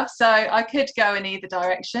to have. So I could go in either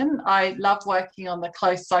direction. I love working on the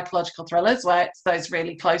close psychological thrillers where it's those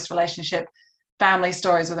really close relationship family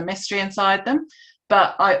stories with a mystery inside them.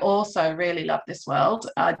 But I also really love this world.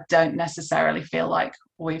 I don't necessarily feel like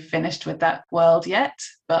we've finished with that world yet,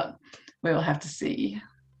 but we will have to see.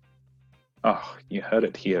 Oh, you heard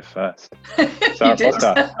it here first. You did.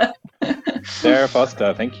 Sarah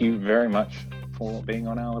Foster, thank you very much for being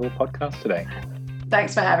on our little podcast today.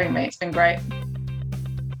 Thanks for having me. It's been great.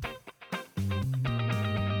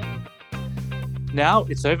 Now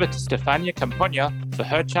it's over to Stefania Campogna for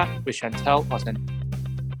her chat with Chantel Otten.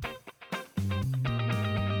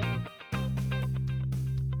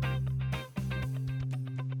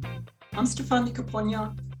 I'm Stefania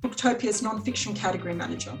Campogna, Booktopia's non-fiction category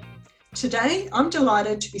manager. Today, I'm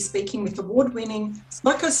delighted to be speaking with award-winning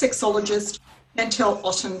psychosexologist Chantel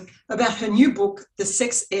Otten about her new book, The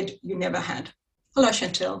Sex Ed You Never Had. Hello,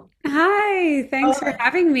 Chantel. Hi, thanks for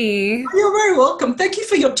having me. You're very welcome. Thank you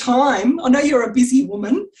for your time. I know you're a busy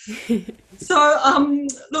woman. So,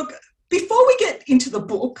 look, before we get into the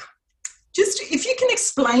book, just if you can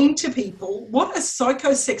explain to people what a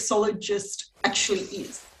psychosexologist actually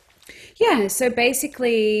is. Yeah, so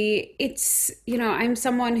basically it's, I'm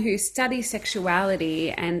someone who studies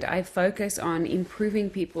sexuality and I focus on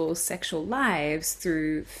improving people's sexual lives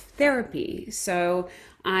through therapy. So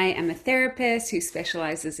I am a therapist who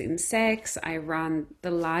specializes in sex. I run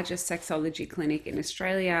the largest sexology clinic in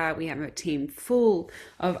Australia. We have a team full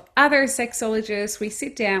of other sexologists. We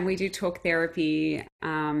sit down, we do talk therapy,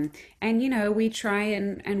 and we try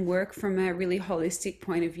and work from a really holistic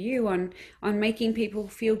point of view on making people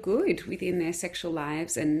feel good within their sexual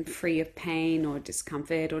lives and free of pain or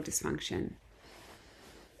discomfort or dysfunction.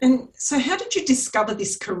 And so how did you discover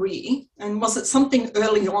this career? And was it something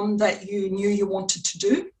early on that you knew you wanted to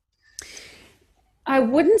do? I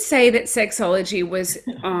wouldn't say that sexology was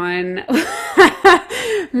on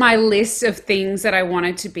my list of things that I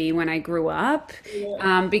wanted to be when I grew up,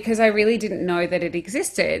 because I really didn't know that it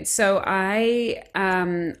existed. So I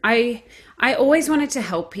always wanted to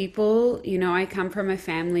help people. I come from a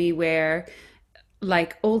family where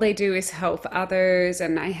all they do is help others,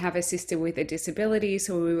 and I have a sister with a disability,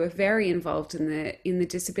 so we were very involved in the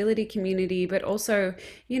disability community. But also,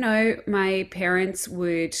 my parents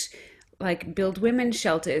would build women's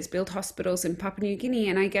shelters, build hospitals in Papua New Guinea,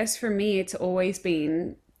 and I guess for me it's always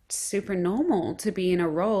been super normal to be in a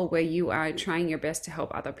role where you are trying your best to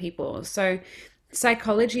help other people. So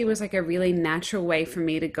psychology was a really natural way for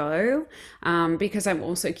me to go, because I'm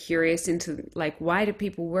also curious into why do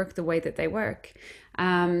people work the way that they work,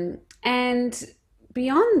 and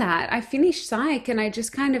beyond that I finished psych and I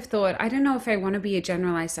just kind of thought, I don't know if I want to be a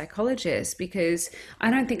generalized psychologist because I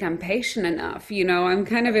don't think I'm patient enough. I'm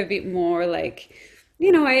kind of a bit more I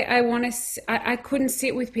couldn't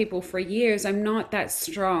sit with people for years. I'm not that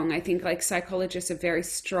strong. I think psychologists are very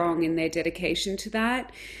strong in their dedication to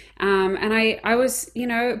that. And I was,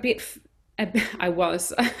 I'm a bit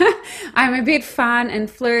fun and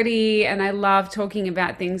flirty, and I love talking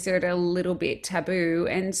about things that are a little bit taboo.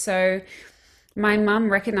 And so my mum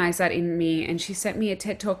recognized that in me, and she sent me a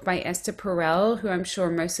TED Talk by Esther Perel, who I'm sure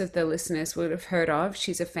most of the listeners would have heard of.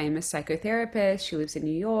 She's a famous psychotherapist. She lives in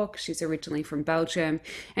New York. She's originally from Belgium,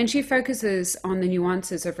 and she focuses on the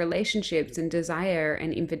nuances of relationships and desire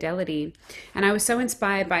and infidelity. And I was so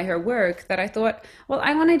inspired by her work that I thought, well,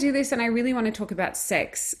 I want to do this, and I really want to talk about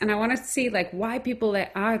sex, and I want to see why people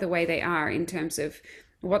are the way they are in terms of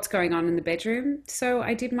what's going on in the bedroom. So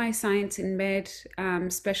I did my science in med,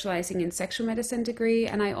 specializing in sexual medicine degree,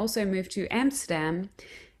 and I also moved to Amsterdam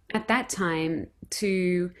at that time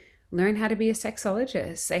to learn how to be a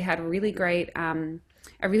sexologist. They had a really great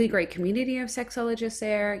community of sexologists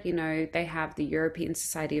there. They have the European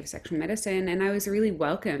Society of Sexual Medicine, and I was really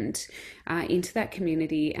welcomed into that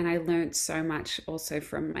community, and I learned so much also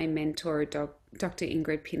from my mentor, Dr.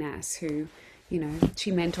 Ingrid Pinas, who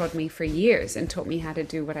she mentored me for years and taught me how to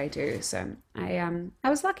do what I do. So I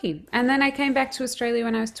was lucky. And then I came back to Australia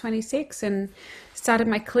when I was 26 and started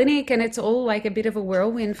my clinic, and it's all a bit of a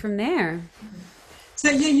whirlwind from there. So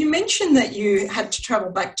you mentioned that you had to travel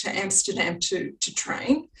back to Amsterdam to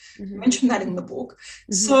train. You mentioned that in the book.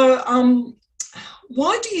 So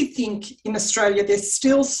why do you think in Australia there's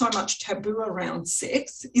still so much taboo around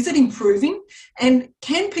sex? Is it improving? And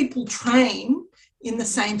can people train in the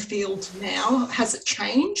same field now? Has it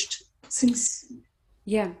changed since?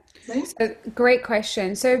 Yeah, so, great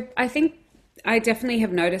question. So I think I definitely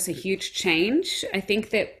have noticed a huge change. I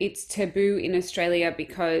think that it's taboo in Australia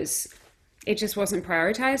because it just wasn't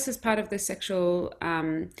prioritized as part of the sexual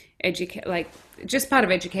just part of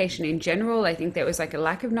education in general. I think there was like a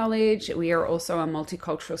lack of knowledge. We are also a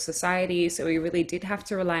multicultural society, so we really did have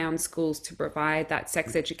to rely on schools to provide that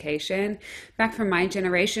sex education. Back from my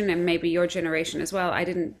generation, and maybe your generation as well, I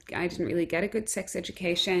didn't really get a good sex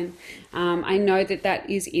education. I know that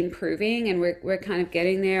is improving, and we're kind of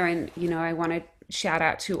getting there. And I want to shout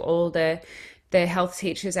out to all the health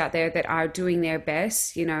teachers out there that are doing their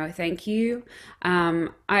best. Thank you.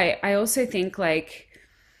 I also think like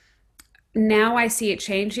now I see it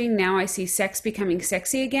changing. Now I see sex becoming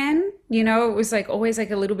sexy again. It was like always like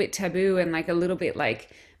a little bit taboo and like a little bit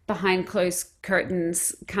like behind closed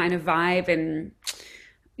curtains kind of vibe, and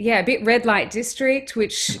yeah, a bit red light district,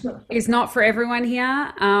 which is not for everyone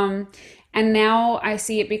here. And now I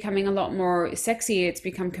see it becoming a lot more sexy. It's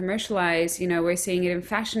become commercialized. We're seeing it in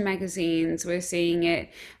fashion magazines. We're seeing it,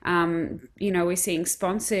 we're seeing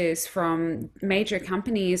sponsors from major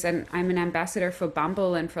companies. And I'm an ambassador for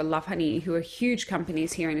Bumble and for Lovehoney, who are huge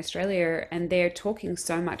companies here in Australia. And they're talking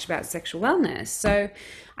so much about sexual wellness. So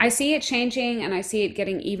I see it changing, and I see it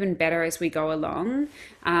getting even better as we go along.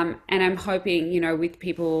 And I'm hoping, with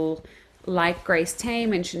people like Grace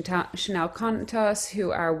Tame and Chanel Contos,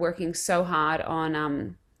 who are working so hard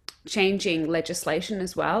on changing legislation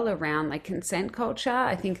as well around like consent culture,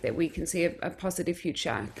 I think that we can see a positive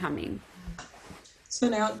future coming. So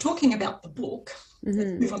now, talking about the book,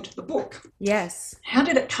 let's move on to the book. Yes. How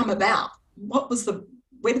did it come about?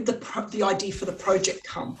 Where did the idea for the project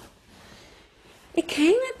come? It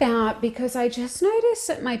came about because I just noticed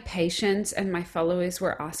that my patients and my followers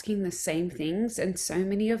were asking the same things, and so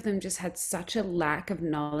many of them just had such a lack of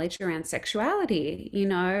knowledge around sexuality,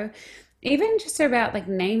 even just about like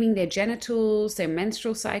naming their genitals, their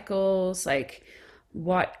menstrual cycles, like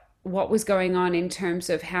what was going on in terms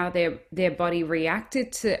of how their body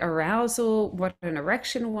reacted to arousal, what an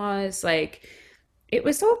erection was, like it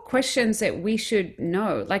was all questions that we should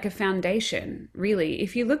know, like a foundation, really.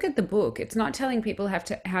 If you look at the book, it's not telling people how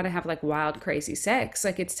to have like wild, crazy sex.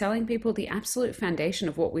 Like it's telling people the absolute foundation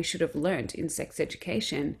of what we should have learned in sex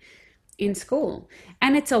education in school.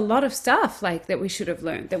 And it's a lot of stuff like that we should have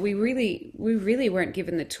learned that we really weren't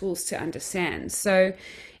given the tools to understand. So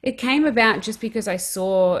it came about just because I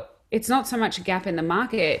saw it's not so much a gap in the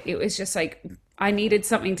market. It was just like I needed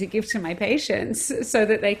something to give to my patients so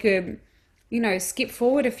that they could skip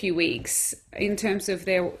forward a few weeks in terms of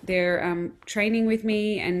their training with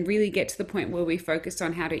me, and really get to the point where we focused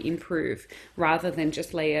on how to improve rather than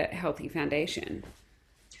just lay a healthy foundation.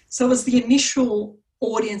 So was the initial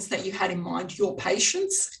audience that you had in mind your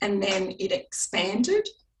patients, and then it expanded?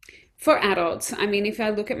 For adults, I mean, if I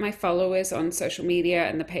look at my followers on social media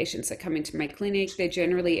and the patients that come into my clinic, they're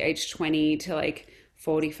generally aged 20 to like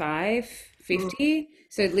 45, 50.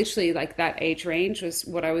 So literally like that age range was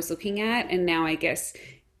what I was looking at. And now I guess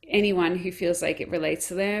anyone who feels like it relates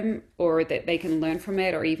to them, or that they can learn from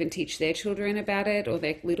it, or even teach their children about it, or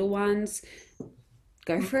their little ones,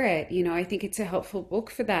 go for it. I think it's a helpful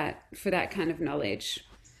book for that kind of knowledge.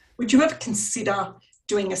 Would you ever consider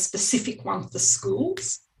doing a specific one for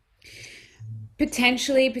schools?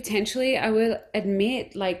 Potentially. I will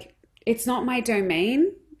admit, like, it's not my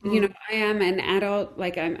domain. I am an adult,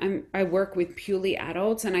 like I work with purely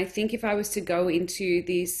adults. And I think if I was to go into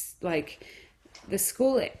these, like the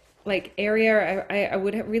school, like area, I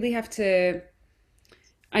would really have to,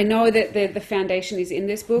 I know that the foundation is in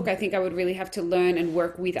this book. I think I would really have to learn and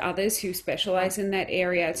work with others who specialize in that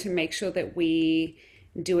area to make sure that we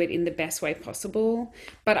do it in the best way possible.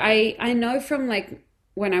 But I know from like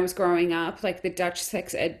when I was growing up, like the Dutch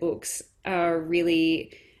sex ed books are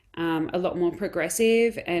really a lot more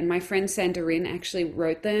progressive, and my friend Sandarin actually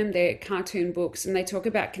wrote them. They're cartoon books, and they talk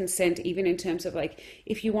about consent even in terms of like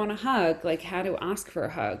if you want a hug, like how to ask for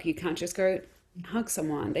a hug. You can't just go hug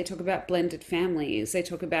someone. They talk about blended families. They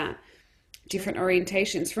talk about different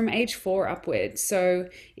orientations from age 4 upwards. So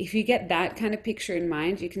if you get that kind of picture in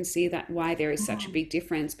mind, you can see that why there is such a big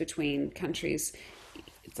difference between countries.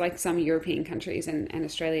 It's like some European countries and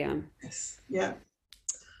Australia. Yes. Yeah.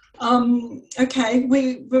 Okay,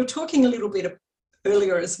 we were talking a little bit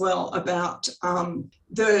earlier as well about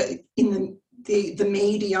the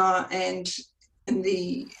media and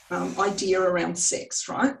the idea around sex,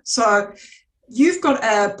 right? So you've got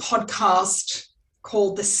a podcast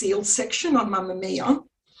called The Seal Section on Mamamia.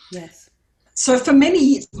 Yes. So for many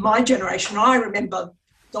years, my generation, I remember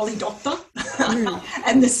Dolly Doctor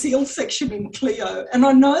and The Seal Section in Clio, and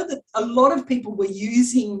I know that a lot of people were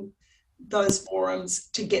using those forums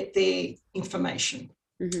to get their information.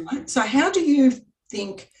 Right? So how do you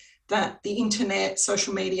think that the internet,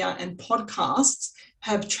 social media and podcasts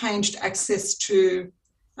have changed access to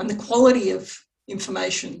and the quality of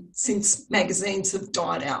information since magazines have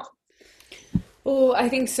died out? Well, I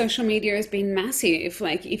think social media has been massive.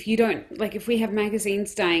 Like, if we have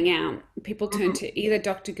magazines dying out, people turn to either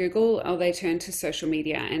Dr. Google or they turn to social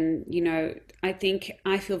media. And, I think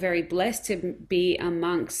I feel very blessed to be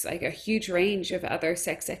amongst like a huge range of other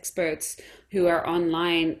sex experts who are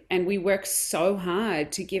online, and we work so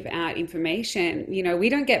hard to give out information. We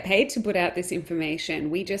don't get paid to put out this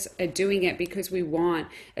information. We just are doing it because we want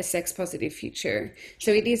a sex positive future.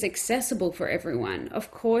 So it is accessible for everyone.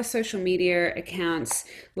 Of course, social media accounts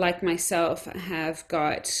like myself have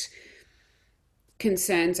got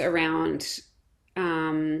concerns around,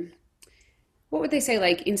 what would they say,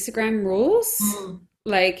 like Instagram rules?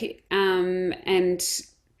 Like, and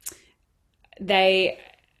they,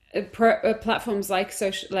 platforms like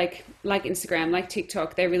like Instagram, like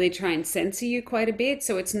TikTok, they really try and censor you quite a bit,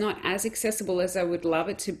 so it's not as accessible as I would love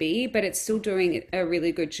it to be, but it's still doing a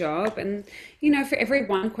really good job. And for every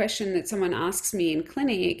one question that someone asks me in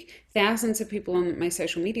clinic, thousands of people on my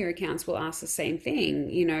social media accounts will ask the same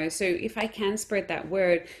thing. So if I can spread that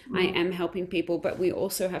word, I am helping people. But we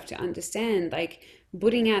also have to understand, like,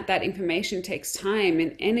 putting out that information takes time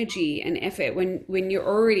and energy and effort when you're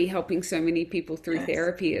already helping so many people through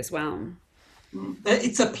therapy as well.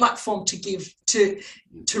 It's a platform to give to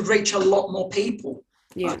reach a lot more people.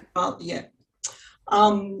 Yeah.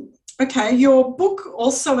 Okay, your book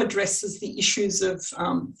also addresses the issues of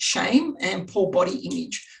shame and poor body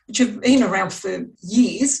image, which have been around for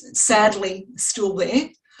years, sadly still there.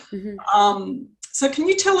 So can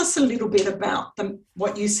you tell us a little bit about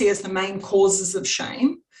what you see as the main causes of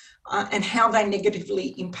shame and how they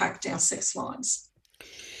negatively impact our sex lives?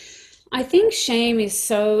 I think shame is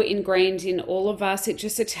so ingrained in all of us. It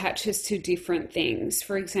just attaches to different things.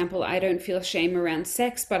 For example, I don't feel shame around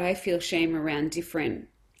sex, but I feel shame around different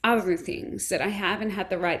other things that I haven't had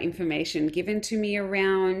the right information given to me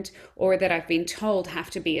around, or that I've been told have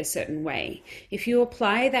to be a certain way. If you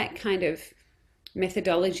apply that kind of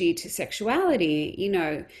methodology to sexuality,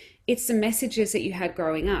 it's the messages that you had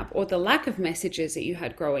growing up, or the lack of messages that you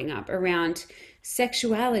had growing up around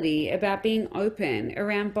sexuality, about being open,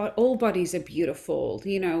 around all bodies are beautiful,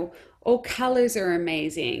 all colors are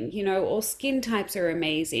amazing, all skin types are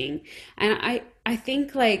amazing. And I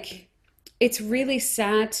think, like, it's really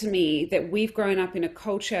sad to me that we've grown up in a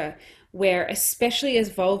culture where, especially as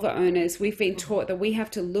vulva owners, we've been taught that we have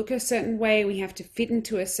to look a certain way, we have to fit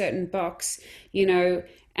into a certain box,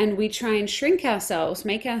 and we try and shrink ourselves,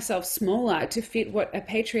 make ourselves smaller to fit what a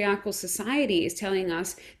patriarchal society is telling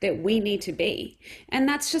us that we need to be. And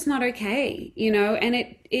that's just not okay, and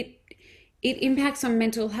it impacts on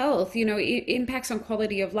mental health, it impacts on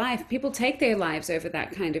quality of life. People take their lives over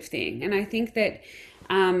that kind of thing. And I think that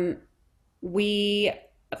I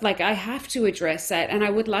have to address that, and I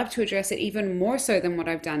would love to address it even more so than what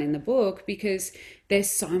I've done in the book, because there's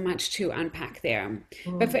so much to unpack there.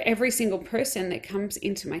 But for every single person that comes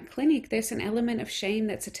into my clinic, there's an element of shame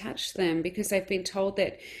that's attached to them because they've been told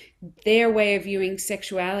that their way of viewing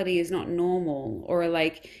sexuality is not normal, or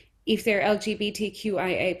like if they're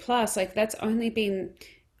LGBTQIA+, like that's only been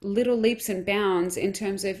little leaps and bounds in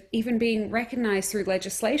terms of even being recognized through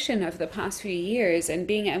legislation over the past few years, and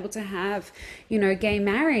being able to have, gay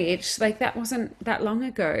marriage. Like, that wasn't that long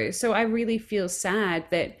ago. So I really feel sad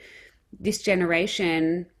that this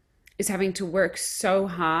generation is having to work so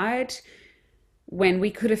hard when we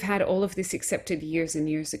could have had all of this accepted years and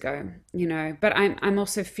years ago, But I'm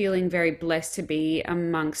also feeling very blessed to be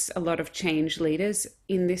amongst a lot of change leaders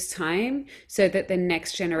in this time, so that the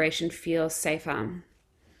next generation feels safer.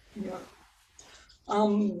 Yeah.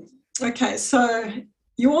 Okay, so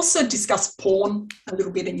you also discuss porn a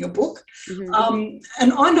little bit in your book. And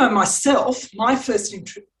I know myself, one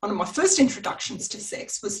of my first introductions to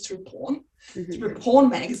sex was through porn, through Porn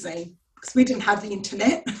magazine, because we didn't have the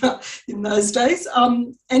internet in those days.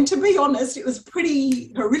 And to be honest, it was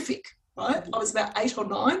pretty horrific, right? I was about 8 or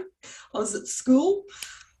 9. I was at school.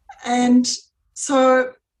 And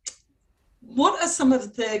so what are some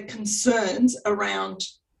of the concerns around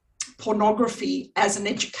pornography as an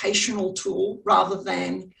educational tool rather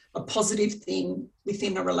than a positive thing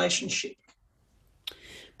within a relationship?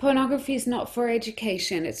 Pornography is not for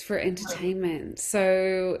education, it's for entertainment.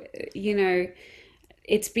 So,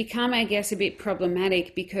 it's become, I guess, a bit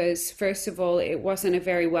problematic because, first of all, it wasn't a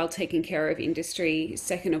very well taken care of industry.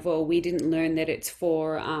 Second of all, we didn't learn that it's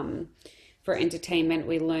for for entertainment,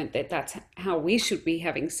 we learned that that's how we should be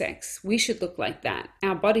having sex. We should look like that.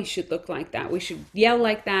 Our body should look like that. We should yell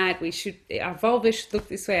like that. Our vulva should look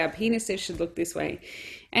this way. Our penises should look this way.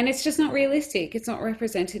 And it's just not realistic. It's not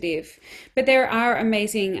representative. But there are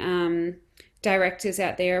amazing directors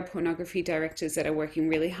out there, pornography directors, that are working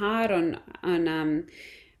really hard on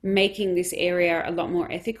making this area a lot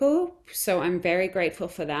more ethical. So I'm very grateful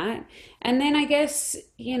for that. And then I guess,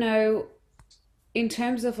 in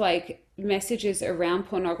terms of like messages around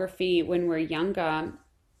pornography when we're younger,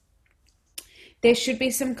 there should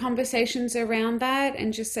be some conversations around that,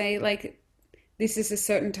 and just say like, this is a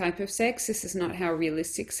certain type of sex. This is not how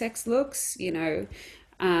realistic sex looks,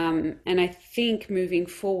 and I think moving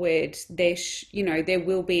forward, there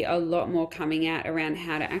will be a lot more coming out around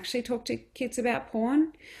how to actually talk to kids about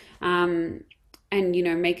porn, and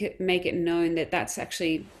make it known that that's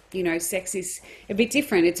actually, sex is a bit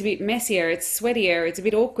different. It's a bit messier. It's sweatier. It's a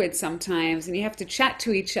bit awkward sometimes, and you have to chat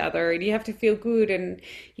to each other, and you have to feel good, and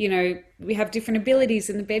we have different abilities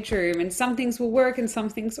in the bedroom, and some things will work and some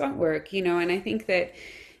things won't work. And I think that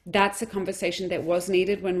that's a conversation that was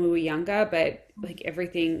needed when we were younger, but like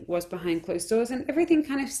everything was behind closed doors, and everything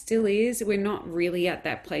kind of still is. We're not really at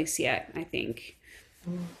that place yet, I think.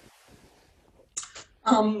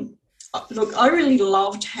 Look, I really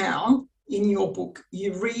loved how in your book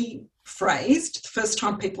you rephrased the first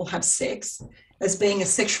time people have sex as being a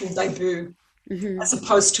sexual debut, as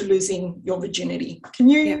opposed to losing your virginity. Can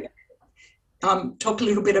you talk a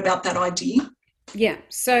little bit about that idea? Yeah.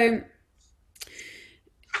 So,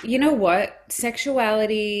 you know what?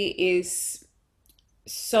 Sexuality is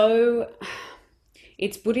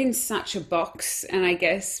it's put in such a box, and I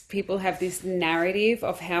guess people have this narrative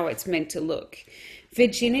of how it's meant to look.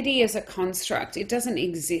 Virginity is a construct. It doesn't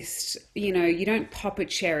exist. You don't pop a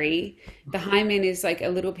cherry. The hymen is like a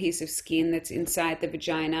little piece of skin that's inside the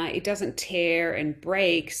vagina. It doesn't tear and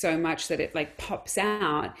break so much that it like pops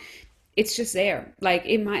out. It's just there. Like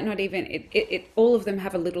it might not even, all of them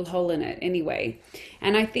have a little hole in it anyway.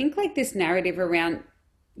 And I think like this narrative around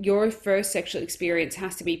your first sexual experience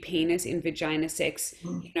has to be penis in vagina sex.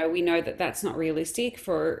 We know that that's not realistic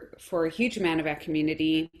for a huge amount of our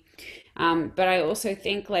community. But I also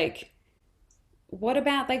think like, what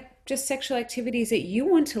about like just sexual activities that you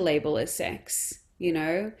want to label as sex,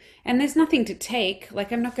 and there's nothing to take.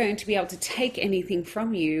 Like, I'm not going to be able to take anything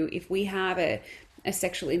from you if we have a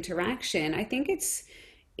sexual interaction. I think it's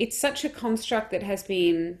such a construct that has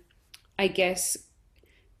been, I guess,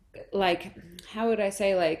 like, how would I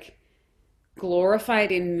say, like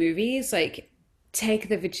glorified in movies, like take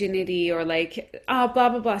the virginity, or like, oh, blah,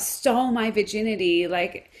 blah, blah, stole my virginity.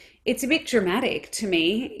 Like, it's a bit dramatic to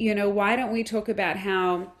me. Why don't we talk about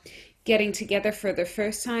how getting together for the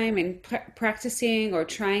first time and practicing or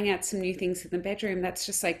trying out some new things in the bedroom, that's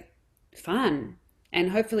just like fun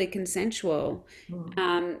and hopefully consensual,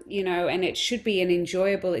 and it should be an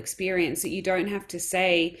enjoyable experience that you don't have to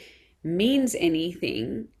say means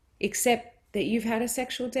anything except that you've had a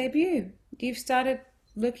sexual debut. You've started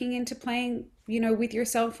looking into playing, with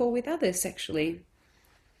yourself or with others sexually.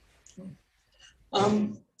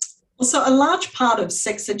 Also, a large part of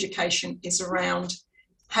sex education is around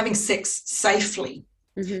having sex safely.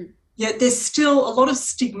 Yet there's still a lot of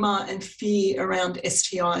stigma and fear around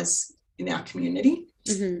STIs in our community.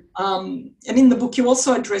 And in the book, you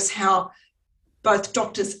also address how both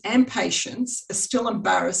doctors and patients are still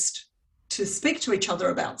embarrassed to speak to each other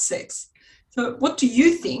about sex. So what do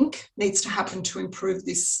you think needs to happen to improve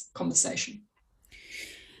this conversation?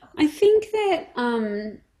 I think that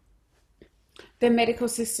the medical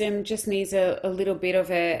system just needs a little bit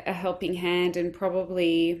of a helping hand, and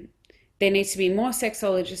probably there needs to be more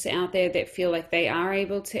sexologists out there that feel like they are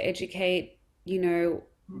able to educate, in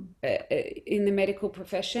the medical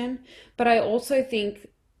profession. But I also think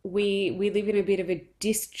we live in a bit of a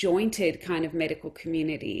disjointed kind of medical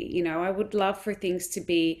community. I would love for things to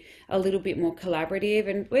be a little bit more collaborative,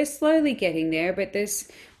 and we're slowly getting there, but there's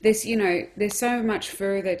so much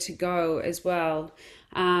further to go as well.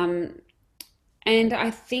 And I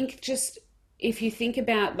think just if you think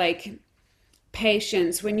about like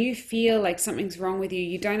patients, when you feel like something's wrong with you,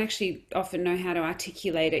 you don't actually often know how to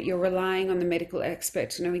articulate it. You're relying on the medical expert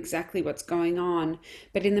to know exactly what's going on.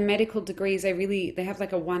 But in the medical degrees, they have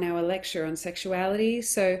like a 1-hour lecture on sexuality.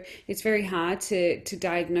 So it's very hard to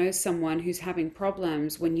diagnose someone who's having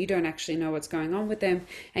problems when you don't actually know what's going on with them.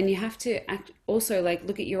 And you have to also like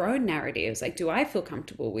look at your own narratives. Like, do I feel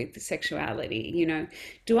comfortable with sexuality?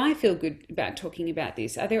 Do I feel good about talking about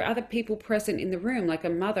this? Are there other people present in the room, like a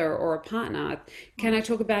mother or a partner about? Can I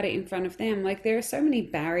talk about it in front of them? Like, there are so many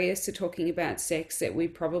barriers to talking about sex that we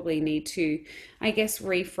probably need to, I guess,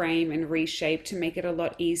 reframe and reshape to make it a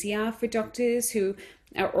lot easier for doctors who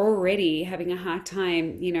are already having a hard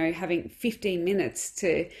time, you know, having 15 minutes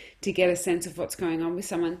to get a sense of what's going on with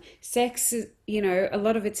someone. Sex is, you know, a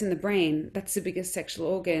lot of it's in the brain. That's the biggest sexual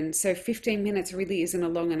organ. So 15 minutes really isn't a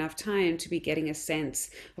long enough time to be getting a sense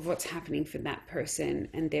of what's happening for that person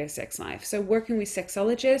and their sex life. So working with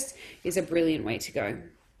sexologists is a brilliant way to go.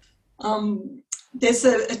 There's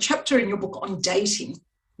a chapter in your book on dating.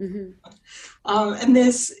 And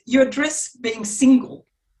you address being single.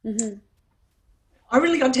 I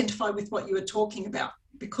really identify with what you were talking about,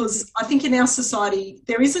 because I think in our society,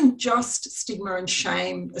 there isn't just stigma and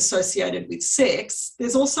shame associated with sex.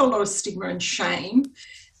 There's also a lot of stigma and shame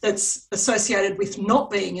that's associated with not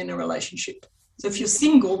being in a relationship. So if you're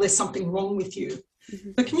single, there's something wrong with you.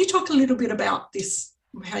 So can you talk a little bit about this,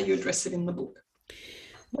 how you address it in the book?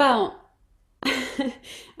 Well,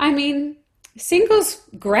 I mean, single's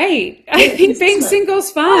great. I think being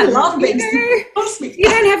single's fun. I love being single. You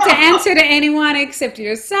don't have to answer to anyone except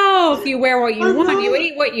yourself. You wear what you want, you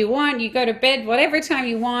eat what you want, you go to bed whatever time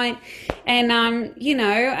you want. And you know,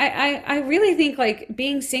 I really think like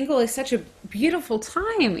being single is such a beautiful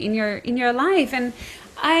time in your life. And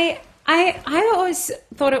I always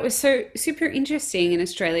thought it was so super interesting in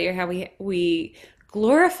Australia how we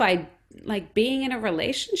glorified like being in a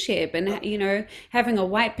relationship and, you know, having a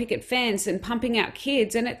white picket fence and pumping out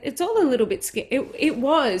kids. And it's all a little bit scary. It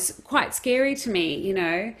was quite scary to me, you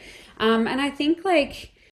know. And I think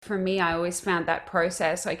like for me, I always found that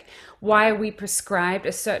process, like why we prescribed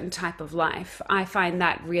a certain type of life. I find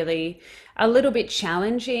that really a little bit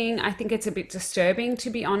challenging. I think it's a bit disturbing, to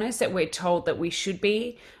be honest, that we're told that we should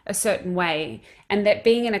be a certain way and that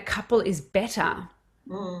being in a couple is better.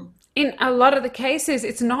 In a lot of the cases,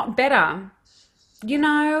 it's not better. You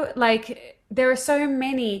know, like there are so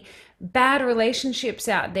many bad relationships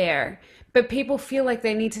out there, but people feel like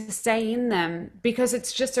they need to stay in them because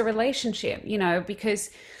it's just a relationship, you know,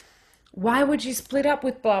 because why would you split up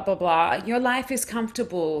with blah, blah, blah? Your life is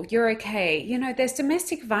comfortable. You're okay. You know, there's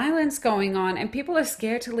domestic violence going on and people are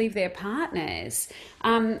scared to leave their partners.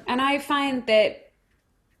 And I find that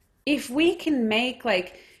if we can make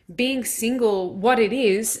like being single what it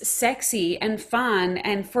is, sexy and fun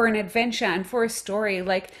and for an adventure and for a story.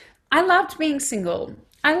 Like I loved being single.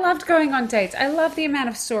 I loved going on dates. I love the amount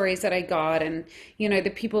of stories that I got and, you know, the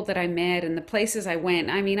people that I met and the places I went.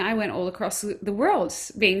 I mean, I went all across the world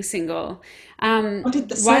being single. I did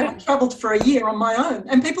the same. I traveled for a year on my own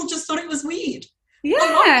and people just thought it was weird.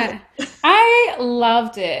 Yeah, I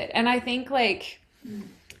loved it. And I think like,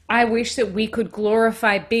 I wish that we could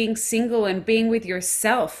glorify being single and being with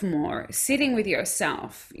yourself more, sitting with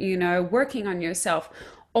yourself, you know, working on yourself.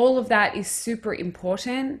 All of that is super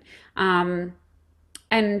important. And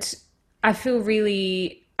I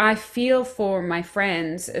feel for my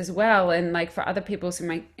friends as well. And like for other people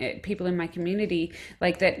in my community,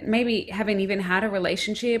 like that maybe haven't even had a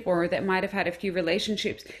relationship or that might have had a few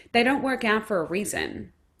relationships. They don't work out for a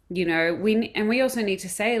reason. You know, we also need to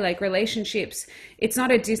say like relationships, it's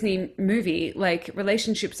not a Disney movie. Like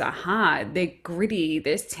relationships are hard, they're gritty,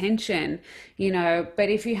 there's tension, you know, but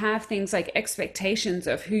if you have things like expectations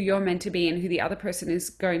of who you're meant to be and who the other person is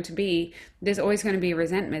going to be, there's always going to be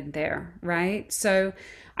resentment there, right? So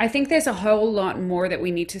I think there's a whole lot more that we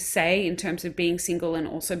need to say in terms of being single and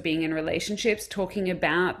also being in relationships, talking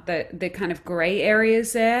about the kind of gray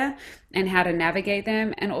areas there and how to navigate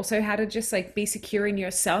them, and also how to just like be secure in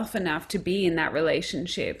yourself enough to be in that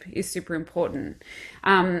relationship is super important.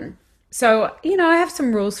 So, you know, I have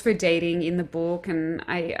some rules for dating in the book, and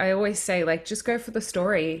I always say, like, just go for the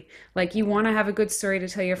story. Like, you want to have a good story to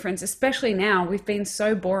tell your friends, especially now. We've been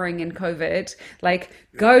so boring in COVID. Like,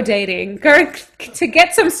 go dating. Go to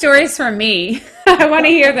get some stories from me. I want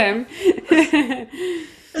to hear them.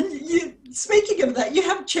 And speaking of that, you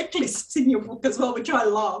have checklists in your book as well, which I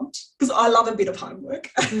loved, because I love a bit of homework.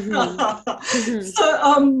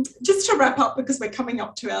 So just to wrap up, because we're coming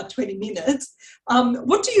up to our 20 minutes,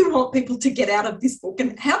 what do you want people to get out of this book,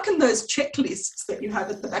 and how can those checklists that you have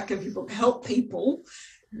at the back of your book help people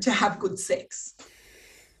to have good sex?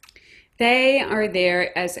 They are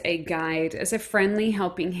there as a guide, as a friendly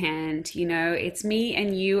helping hand. You know, it's me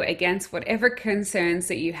and you against whatever concerns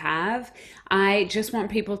that you have. I just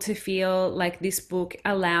want people to feel like this book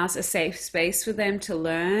allows a safe space for them to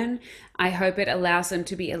learn. I hope it allows them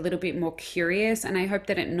to be a little bit more curious, and I hope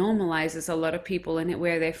that it normalizes a lot of people and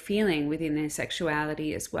where they're feeling within their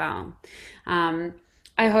sexuality as well.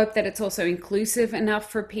 I hope that it's also inclusive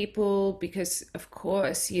enough for people because, of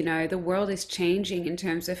course, the world is changing in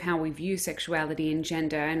terms of how we view sexuality and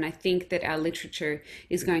gender. And I think that our literature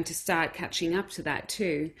is going to start catching up to that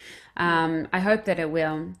too. I hope that it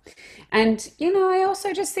will. And, I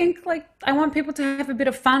also just think I want people to have a bit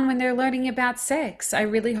of fun when they're learning about sex. I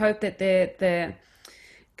really hope that the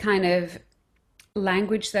kind of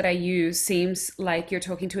language that I use seems like you're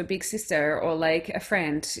talking to a big sister or like a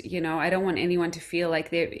friend. I don't want anyone to feel like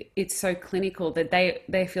it's so clinical that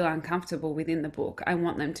they feel uncomfortable within the book. I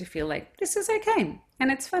want them to feel like this is okay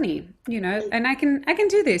and it's funny, and I can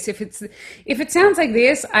do this. If it sounds like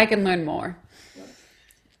this, I can learn more.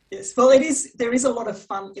 Yes, well, there is a lot of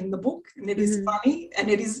fun in the book, and it is funny, and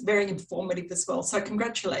it is very informative as well. So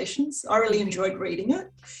congratulations. I really enjoyed reading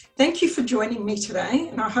it. Thank you for joining me today,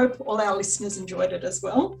 and I hope all our listeners enjoyed it as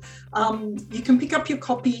well. You can pick up your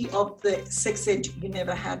copy of The Sex Ed You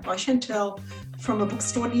Never Had by Chantelle from a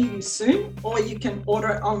bookstore near you soon, or you can order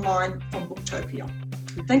it online from Booktopia.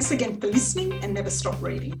 Thanks again for listening, and never stop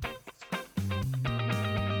reading.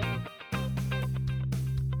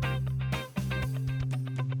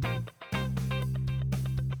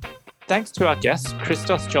 Thanks to our guests,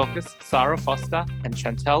 Christos Tsiolkas, Sarah Foster, and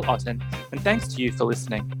Chantelle Otten, and thanks to you for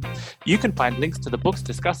listening. You can find links to the books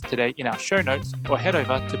discussed today in our show notes or head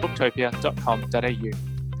over to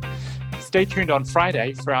booktopia.com.au. Stay tuned on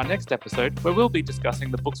Friday for our next episode where we'll be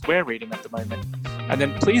discussing the books we're reading at the moment. And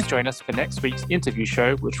then please join us for next week's interview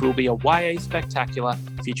show, which will be a YA spectacular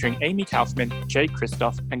featuring Amy Kaufman, Jay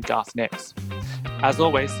Kristoff, and Garth Nix. As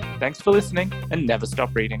always, thanks for listening and never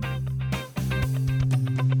stop reading.